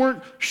because they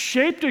weren't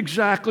shaped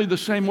exactly the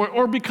same way,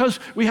 or because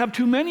we have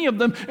too many of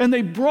them, and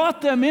they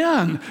brought them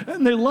in,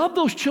 and they loved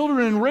those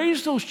children and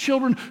raised those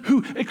children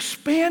who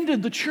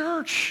expanded the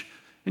church.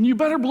 And you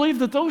better believe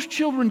that those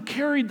children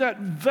carried that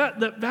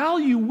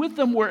value with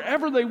them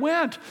wherever they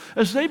went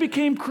as they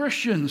became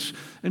Christians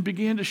and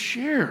began to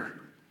share.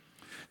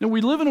 Now,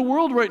 we live in a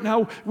world right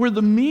now where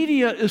the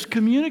media is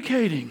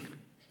communicating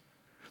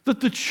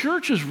that the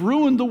church has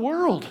ruined the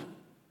world.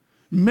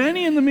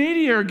 Many in the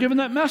media are giving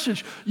that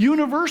message.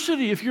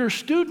 University, if you're a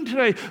student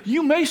today,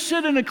 you may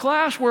sit in a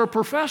class where a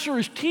professor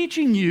is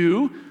teaching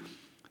you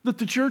that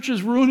the church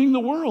is ruining the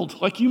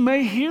world. Like, you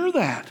may hear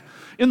that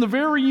in the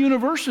very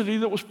university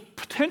that was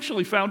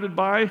potentially founded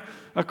by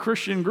a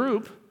Christian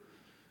group,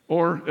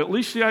 or at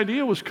least the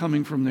idea was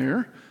coming from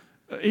there.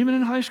 Even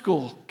in high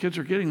school, kids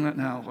are getting that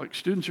now. Like,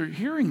 students are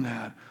hearing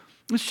that.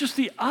 It's just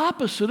the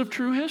opposite of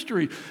true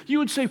history. You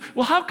would say,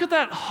 well, how could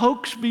that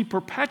hoax be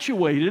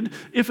perpetuated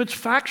if it's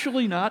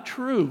factually not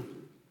true?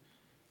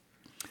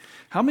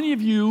 How many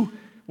of you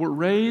were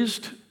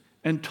raised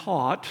and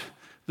taught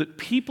that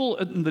people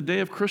in the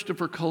day of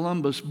Christopher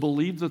Columbus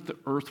believed that the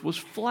earth was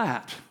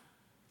flat?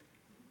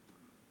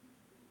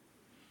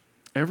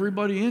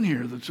 Everybody in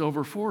here that's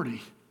over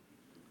 40.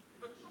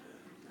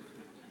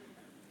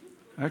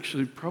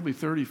 Actually, probably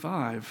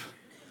 35.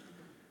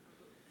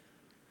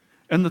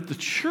 And that the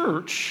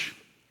church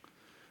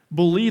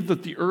believed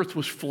that the earth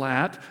was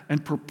flat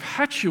and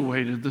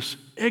perpetuated this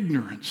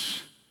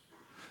ignorance.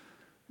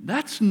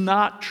 That's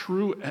not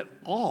true at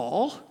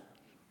all.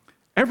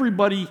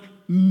 Everybody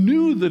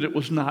knew that it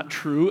was not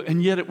true,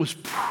 and yet it was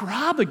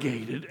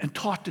propagated and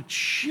taught to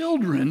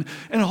children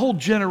and a whole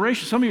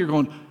generation. Some of you are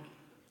going,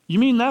 you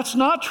mean that's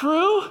not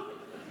true?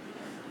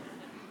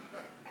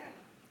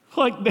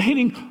 Like,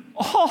 dating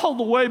all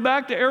the way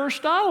back to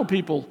Aristotle,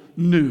 people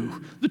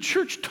knew. The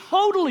church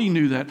totally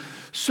knew that.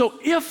 So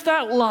if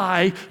that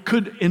lie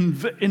could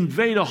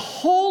invade a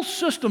whole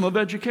system of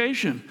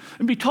education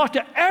and be taught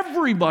to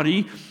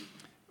everybody,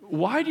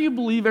 why do you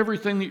believe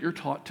everything that you're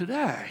taught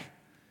today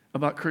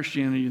about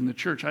Christianity in the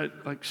church?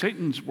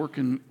 Satan's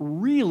working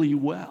really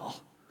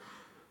well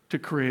to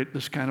create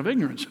this kind of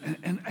ignorance.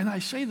 And I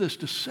say this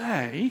to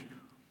say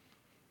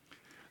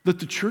that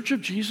the Church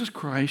of Jesus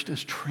Christ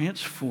has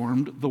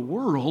transformed the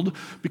world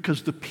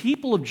because the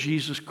people of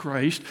Jesus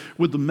Christ,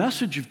 with the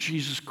message of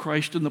Jesus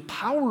Christ and the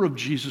power of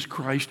Jesus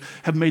Christ,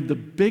 have made the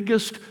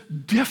biggest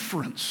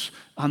difference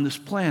on this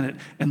planet.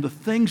 And the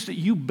things that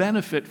you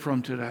benefit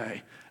from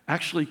today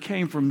actually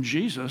came from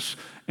Jesus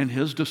and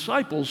his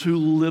disciples who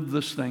lived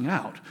this thing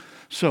out.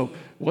 So,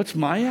 what's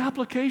my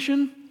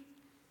application?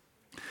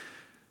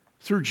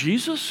 Through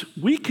Jesus,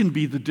 we can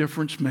be the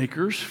difference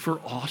makers for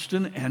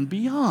Austin and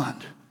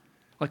beyond.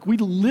 Like, we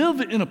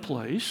live in a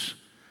place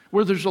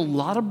where there's a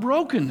lot of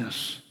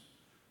brokenness.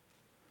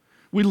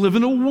 We live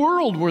in a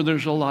world where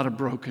there's a lot of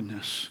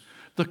brokenness.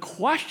 The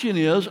question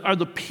is, are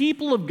the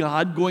people of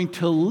God going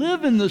to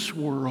live in this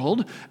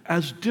world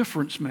as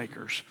difference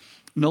makers?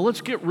 Now,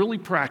 let's get really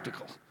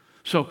practical.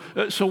 So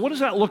what does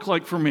that look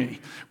like for me?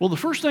 Well, the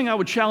first thing I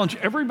would challenge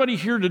everybody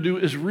here to do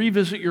is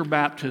revisit your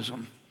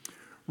baptism.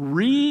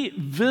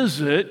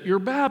 Revisit your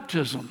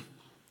baptism.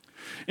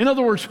 In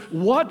other words,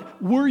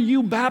 what were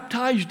you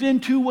baptized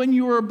into when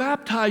you were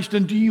baptized,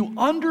 and do you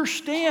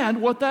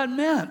understand what that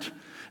meant?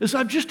 As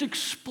I've just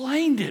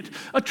explained it,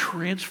 a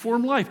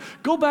transformed life.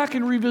 Go back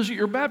and revisit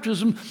your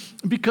baptism,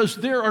 because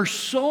there are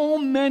so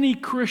many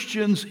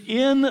Christians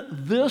in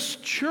this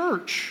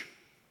church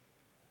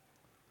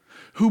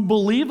who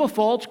believe a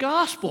false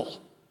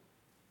gospel.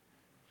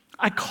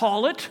 I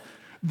call it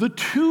the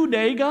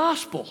 2-day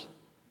gospel.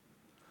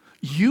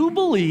 You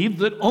believe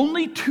that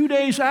only 2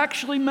 days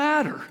actually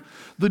matter.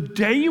 The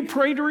day you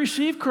pray to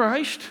receive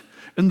Christ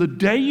and the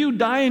day you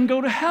die and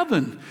go to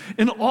heaven.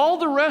 And all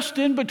the rest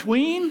in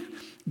between,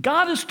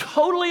 God is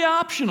totally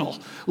optional.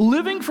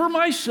 Living for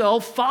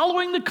myself,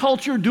 following the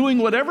culture, doing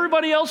what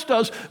everybody else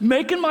does,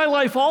 making my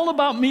life all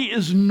about me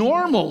is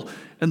normal.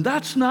 And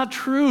that's not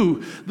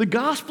true. The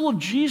gospel of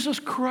Jesus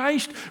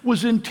Christ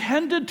was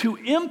intended to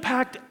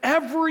impact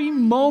every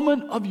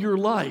moment of your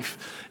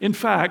life. In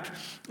fact,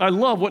 I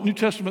love what New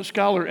Testament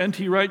scholar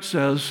N.T. Wright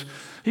says.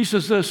 He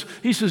says this,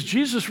 he says,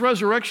 Jesus'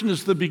 resurrection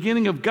is the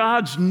beginning of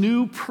God's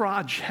new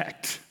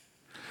project.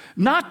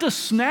 Not to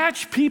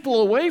snatch people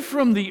away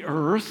from the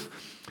earth,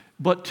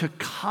 but to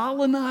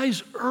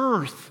colonize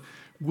earth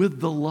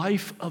with the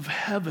life of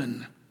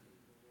heaven.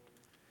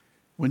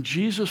 When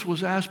Jesus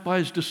was asked by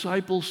his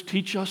disciples,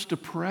 teach us to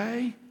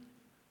pray,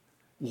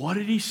 what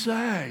did he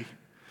say?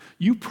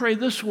 You pray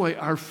this way,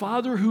 our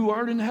Father who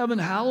art in heaven,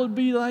 hallowed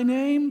be thy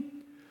name.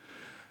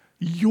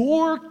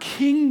 Your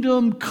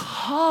kingdom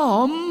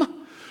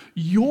come,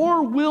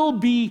 your will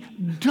be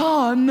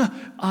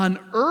done on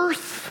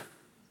earth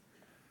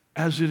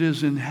as it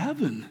is in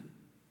heaven.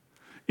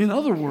 In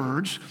other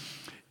words,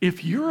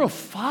 if you're a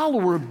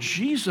follower of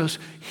Jesus,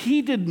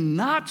 he did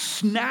not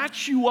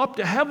snatch you up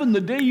to heaven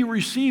the day you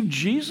received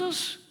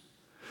Jesus.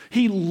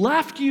 He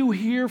left you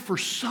here for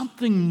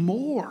something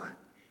more.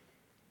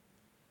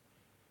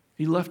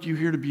 He left you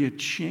here to be a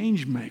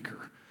change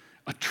maker,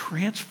 a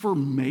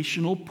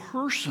transformational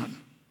person.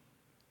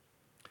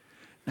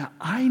 Now,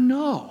 I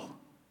know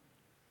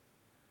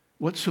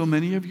what so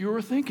many of you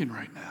are thinking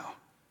right now.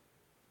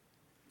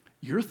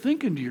 You're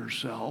thinking to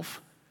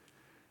yourself,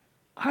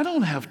 I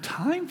don't have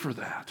time for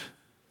that.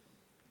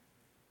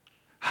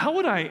 How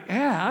would I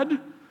add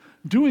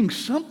doing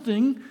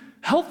something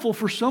helpful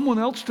for someone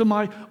else to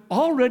my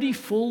already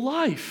full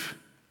life?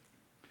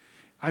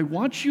 I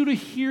want you to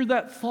hear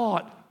that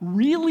thought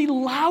really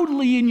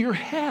loudly in your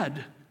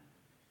head.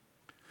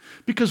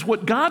 Because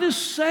what God is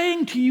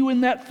saying to you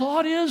in that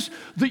thought is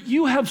that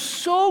you have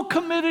so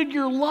committed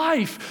your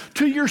life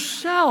to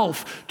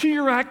yourself, to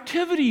your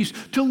activities,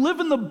 to live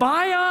in the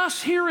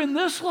bios here in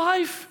this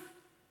life,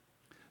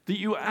 that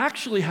you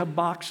actually have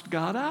boxed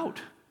God out.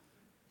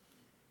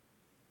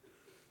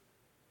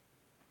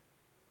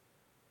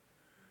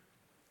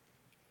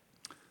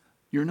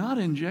 You're not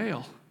in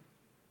jail.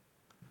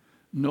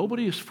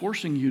 Nobody is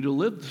forcing you to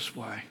live this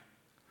way.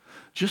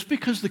 Just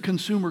because the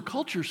consumer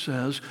culture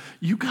says,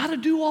 you got to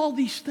do all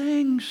these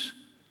things,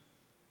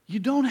 you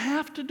don't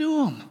have to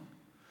do them.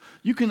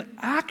 You can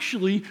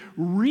actually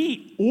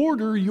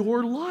reorder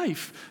your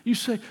life. You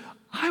say,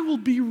 I will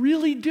be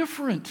really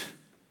different.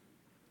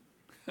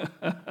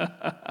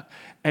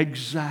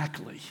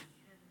 Exactly.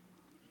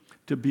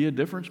 To be a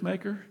difference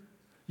maker,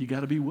 you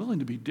got to be willing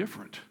to be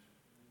different.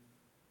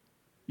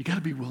 You got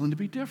to be willing to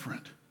be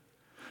different.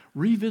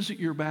 Revisit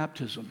your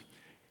baptism.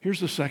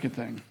 Here's the second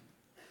thing.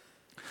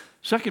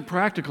 Second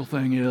practical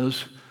thing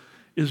is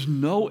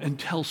know and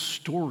tell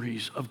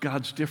stories of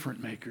God's difference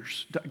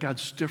makers.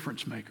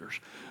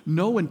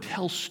 Know and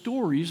tell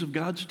stories of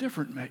God's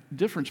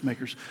difference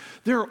makers.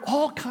 There are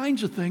all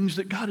kinds of things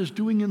that God is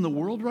doing in the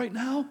world right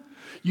now.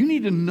 You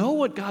need to know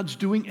what God's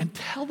doing and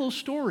tell those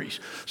stories.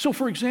 So,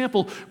 for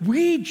example,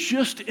 we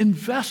just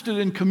invested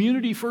in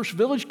Community First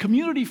Village.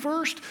 Community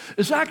First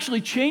is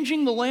actually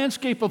changing the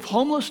landscape of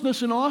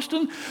homelessness in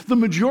Austin. The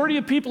majority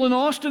of people in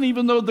Austin,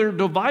 even though they're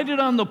divided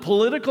on the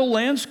political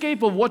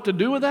landscape of what to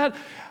do with that,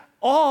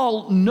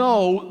 all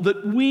know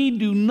that we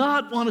do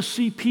not want to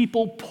see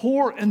people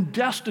poor and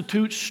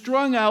destitute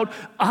strung out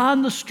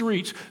on the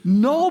streets.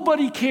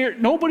 Nobody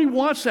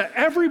wants that.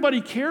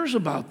 Everybody cares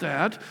about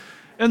that.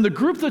 And the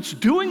group that's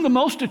doing the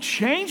most to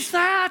change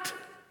that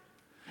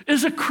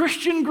is a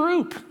Christian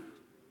group.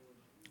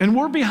 And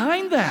we're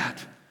behind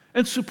that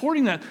and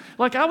supporting that.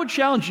 Like, I would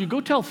challenge you, go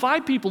tell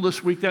 5 people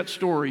this week that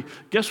story.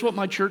 Guess what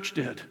my church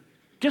did?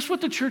 Guess what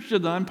the church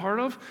did that I'm part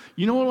of?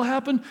 You know what will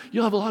happen?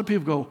 You'll have a lot of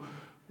people go,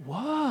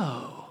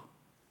 whoa,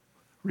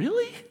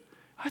 really?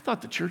 I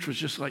thought the church was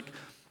just like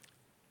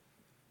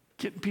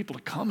getting people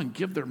to come and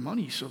give their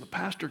money so the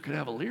pastor could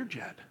have a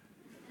Learjet.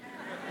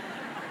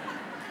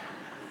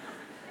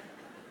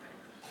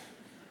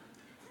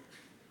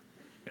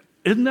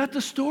 Isn't that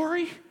the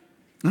story?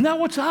 Isn't that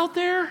what's out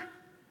there?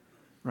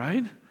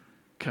 Right?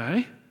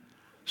 Okay.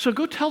 So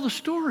go tell the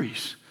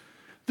stories.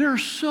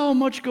 There's so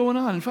much going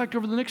on. In fact,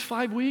 over the next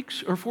 5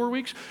 weeks or 4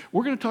 weeks,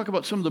 we're going to talk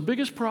about some of the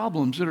biggest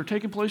problems that are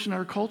taking place in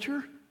our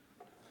culture.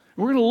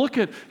 We're going to look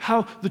at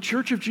how the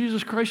Church of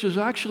Jesus Christ is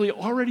actually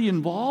already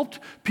involved.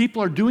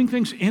 People are doing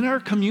things in our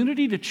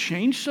community to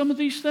change some of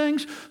these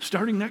things,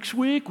 starting next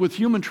week with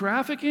human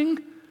trafficking,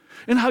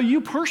 and how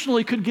you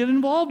personally could get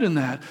involved in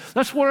that.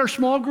 That's what our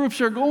small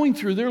groups are going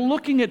through. They're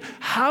looking at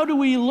how do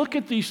we look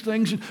at these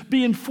things and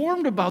be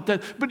informed about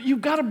that. But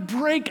you've got to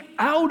break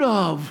out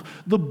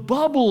of the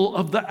bubble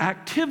of the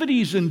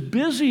activities and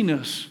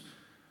busyness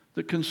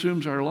that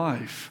consumes our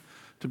life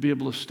to be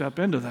able to step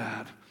into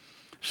that.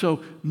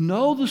 So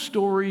know the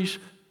stories,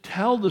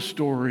 tell the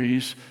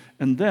stories,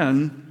 and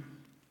then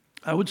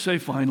I would say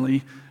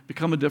finally,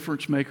 become a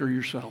difference maker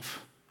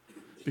yourself.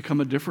 Become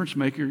a difference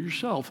maker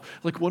yourself.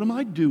 Like, what am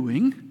I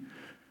doing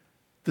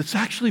that's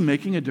actually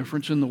making a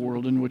difference in the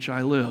world in which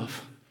I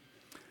live?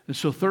 And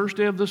so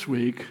Thursday of this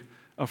week,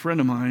 a friend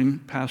of mine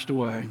passed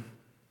away.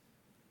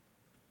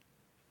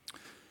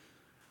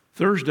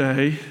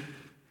 Thursday,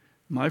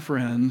 my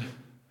friend,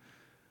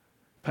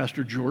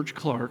 Pastor George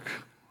Clark,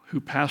 who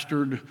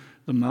pastored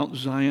the Mount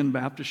Zion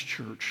Baptist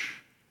Church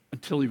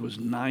until he was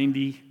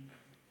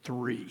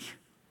 93.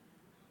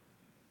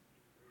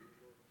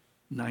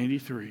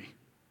 93.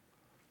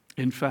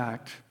 In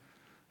fact,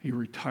 he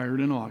retired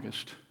in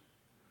August.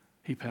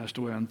 He passed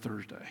away on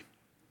Thursday.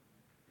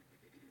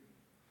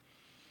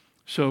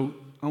 So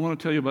I want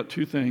to tell you about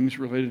two things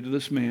related to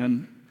this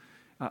man.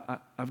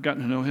 I've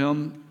gotten to know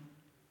him.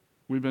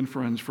 We've been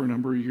friends for a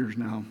number of years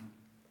now.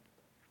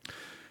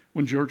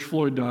 When George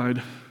Floyd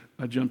died,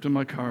 I jumped in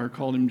my car,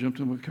 called him, jumped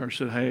in my car,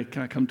 said, "Hey,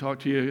 can I come talk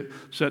to you?"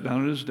 Sat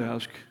down at his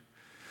desk.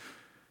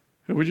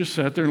 And we just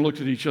sat there and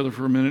looked at each other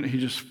for a minute. And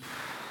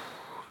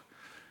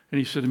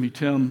he said to me,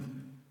 "Tim,"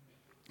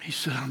 he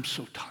said, "I'm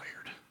so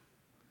tired."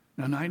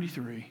 Now,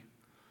 93.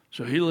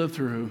 So he lived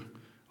through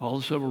all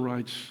the civil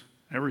rights,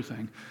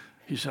 everything.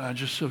 He said, "I'm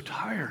just so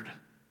tired."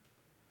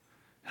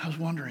 And I was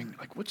wondering,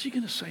 like, what's he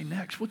going to say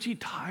next? What's he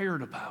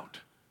tired about?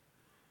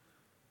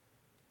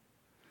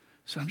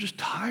 He said, "I'm just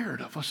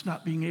tired of us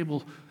not being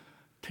able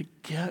to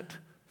get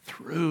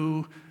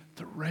through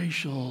the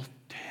racial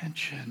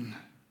tension."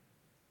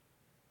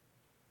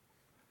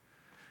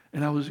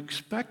 And I was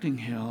expecting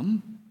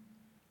him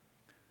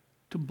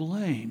to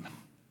blame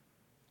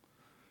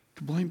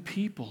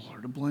people or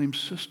to blame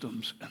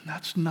systems, and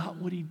that's not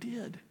what he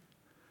did.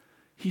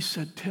 He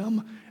said,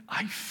 "Tim,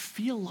 I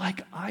feel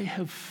like I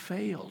have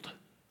failed."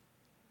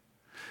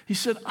 He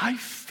said, "I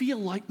feel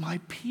like my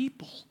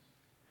people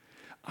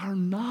are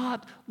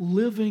not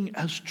living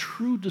as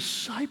true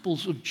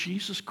disciples of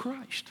Jesus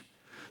Christ."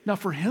 Now,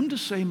 for him to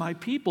say my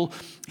people,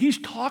 he's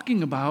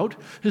talking about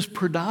his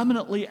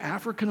predominantly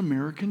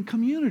African-American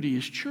community,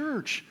 his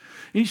church.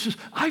 And he says,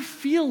 "I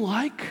feel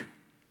like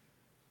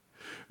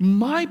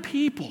my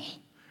people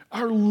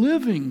are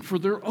living for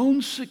their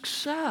own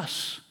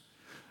success.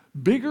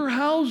 Bigger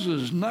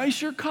houses,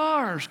 nicer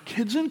cars,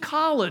 kids in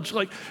college.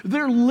 Like,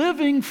 they're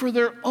living for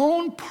their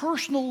own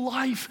personal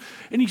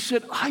life." And he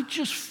said, "I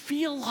just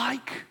feel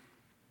like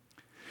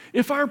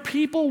if our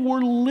people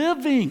were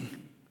living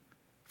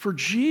for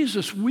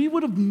Jesus, we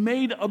would have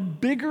made a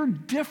bigger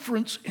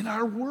difference in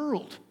our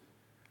world."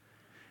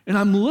 And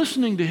I'm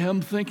listening to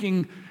him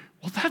thinking,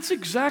 well, that's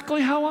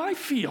exactly how I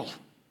feel.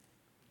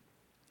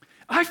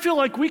 I feel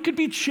like we could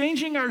be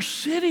changing our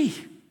city,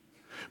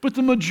 but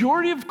the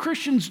majority of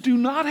Christians do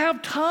not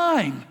have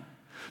time,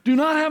 do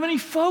not have any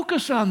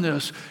focus on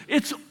this.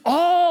 It's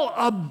all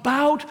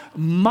about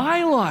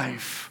my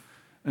life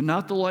and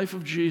not the life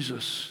of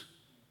Jesus.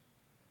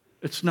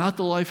 It's not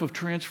the life of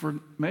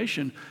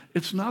transformation.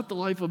 It's not the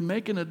life of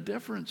making a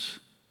difference.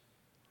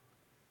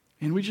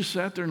 And we just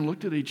sat there and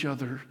looked at each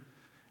other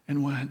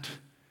and went,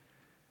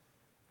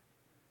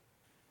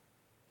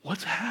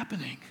 what's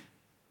happening?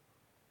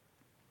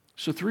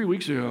 So 3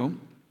 weeks ago,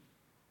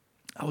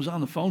 I was on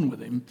the phone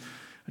with him.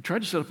 I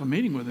tried to set up a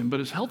meeting with him, but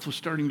his health was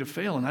starting to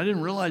fail, and I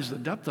didn't realize the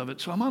depth of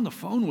it. So I'm on the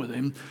phone with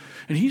him,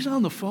 and he's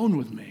on the phone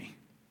with me.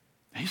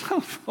 He's on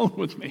the phone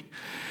with me.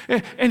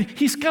 And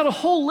he's got a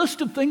whole list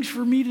of things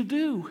for me to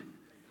do.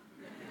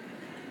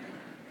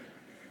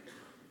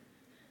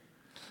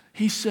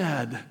 He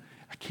said,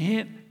 "I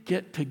can't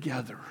get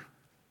together."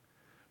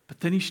 But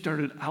then he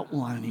started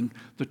outlining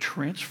the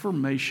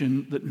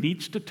transformation that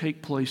needs to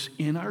take place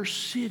in our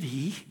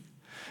city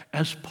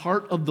as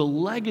part of the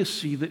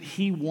legacy that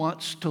he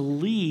wants to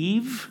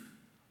leave.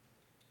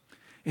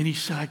 And he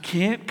said, "I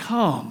can't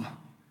come,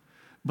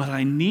 but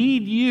I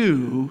need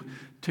you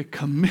to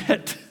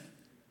commit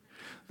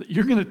that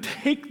you're going to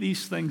take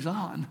these things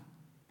on."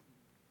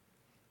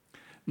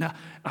 Now,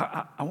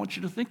 I want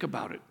you to think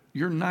about it.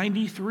 You're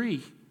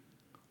 93.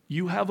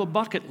 You have a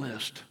bucket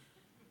list.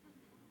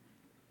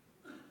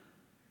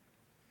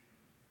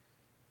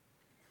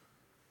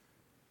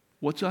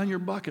 What's on your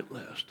bucket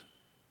list?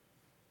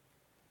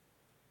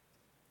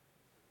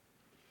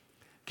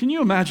 Can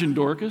you imagine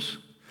Dorcas?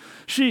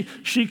 She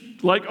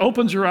like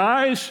opens her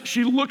eyes,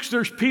 she looks,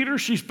 there's Peter,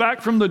 she's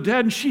back from the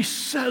dead, and she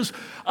says,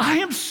 I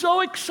am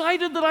so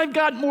excited that I've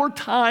got more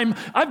time.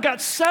 I've got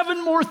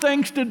 7 more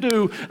things to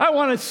do. I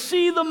want to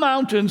see the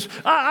mountains.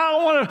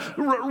 I want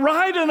to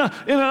ride in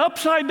an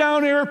upside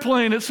down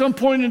airplane at some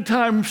point in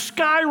time,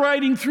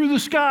 skywriting through the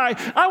sky.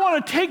 I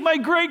want to take my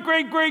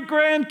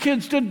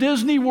great-great-great-grandkids to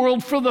Disney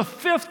World for the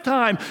 5th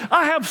time.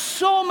 I have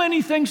so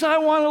many things I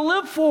want to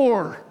live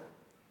for.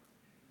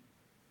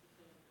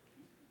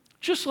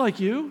 Just like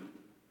you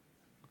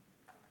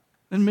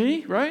and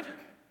me, right?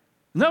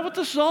 Isn't that what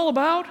this is all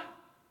about?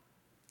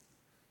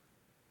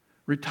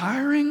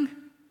 Retiring?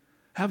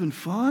 Having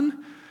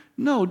fun?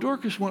 No,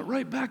 Dorcas went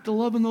right back to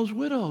loving those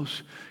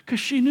widows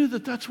because she knew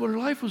that that's what her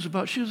life was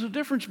about. She was a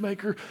difference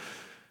maker.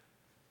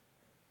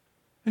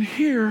 And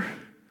here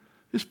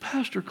is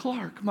Pastor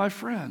Clark, my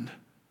friend,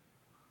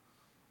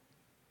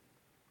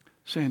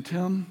 saying,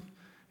 Tim,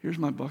 here's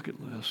my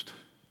bucket list.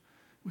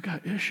 We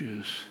got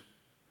issues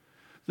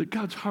that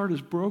God's heart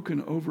is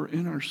broken over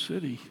in our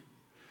city.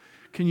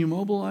 Can you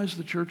mobilize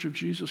the Church of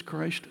Jesus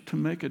Christ to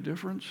make a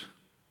difference?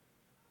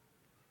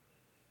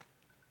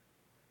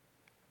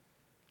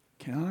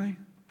 Can I?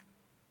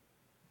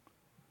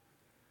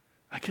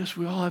 I guess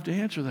we all have to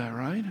answer that,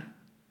 right?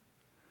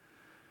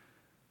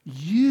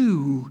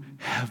 You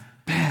have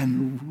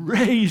been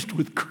raised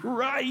with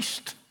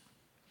Christ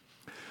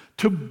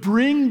to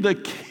bring the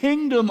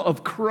kingdom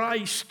of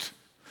Christ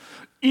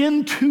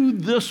into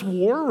this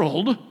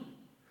world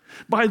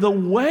by the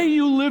way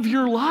you live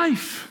your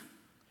life.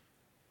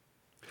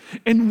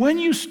 And when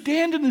you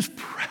stand in His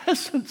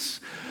presence,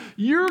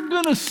 you're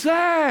going to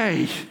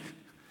say,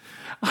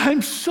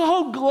 I'm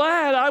so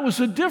glad I was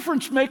a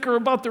difference maker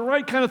about the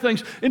right kind of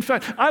things. In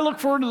fact, I look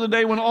forward to the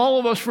day when all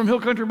of us from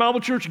Hill Country Bible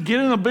Church get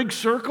in a big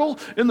circle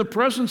in the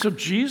presence of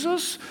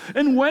Jesus.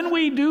 And when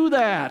we do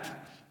that,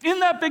 in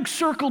that big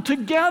circle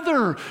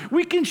together,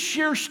 we can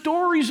share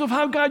stories of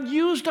how God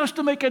used us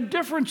to make a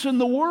difference in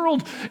the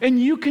world, and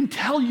you can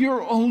tell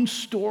your own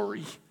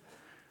story.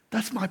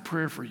 That's my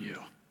prayer for you.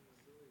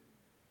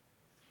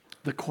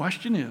 The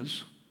question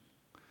is,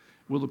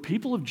 will the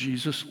people of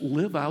Jesus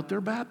live out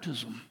their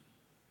baptism?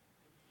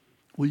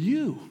 Will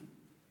you?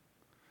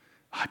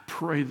 I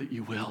pray that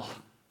you will.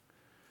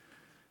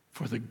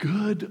 For the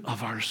good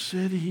of our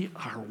city,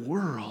 our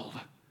world,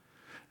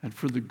 and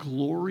for the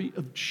glory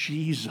of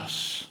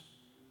Jesus.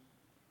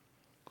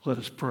 Let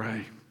us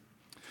pray.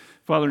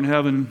 Father in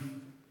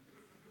heaven,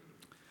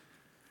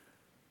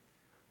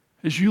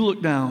 as you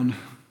look down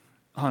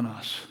on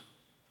us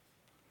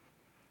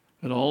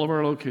at all of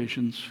our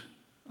locations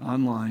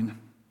online,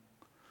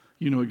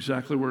 you know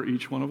exactly where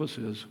each one of us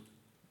is.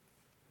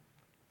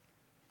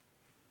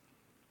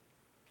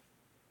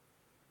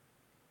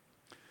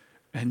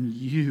 And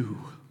you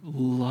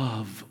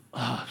love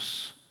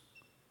us.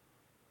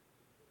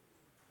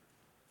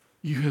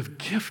 You have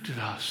gifted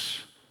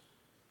us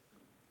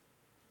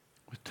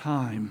with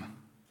time,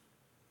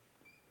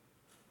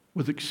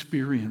 with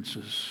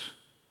experiences,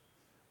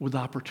 with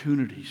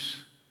opportunities,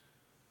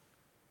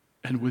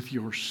 and with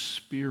your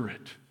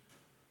Spirit.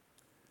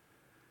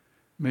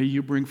 May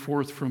you bring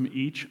forth from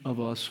each of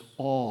us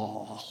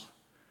all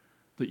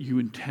that you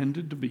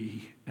intended to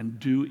be and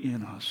do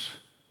in us.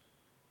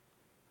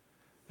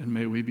 And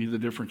may we be the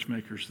difference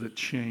makers that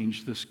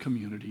change this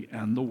community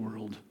and the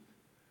world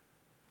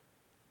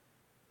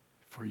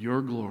for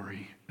your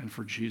glory and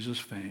for Jesus'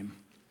 fame.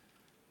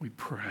 We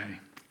pray.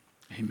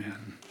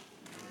 Amen.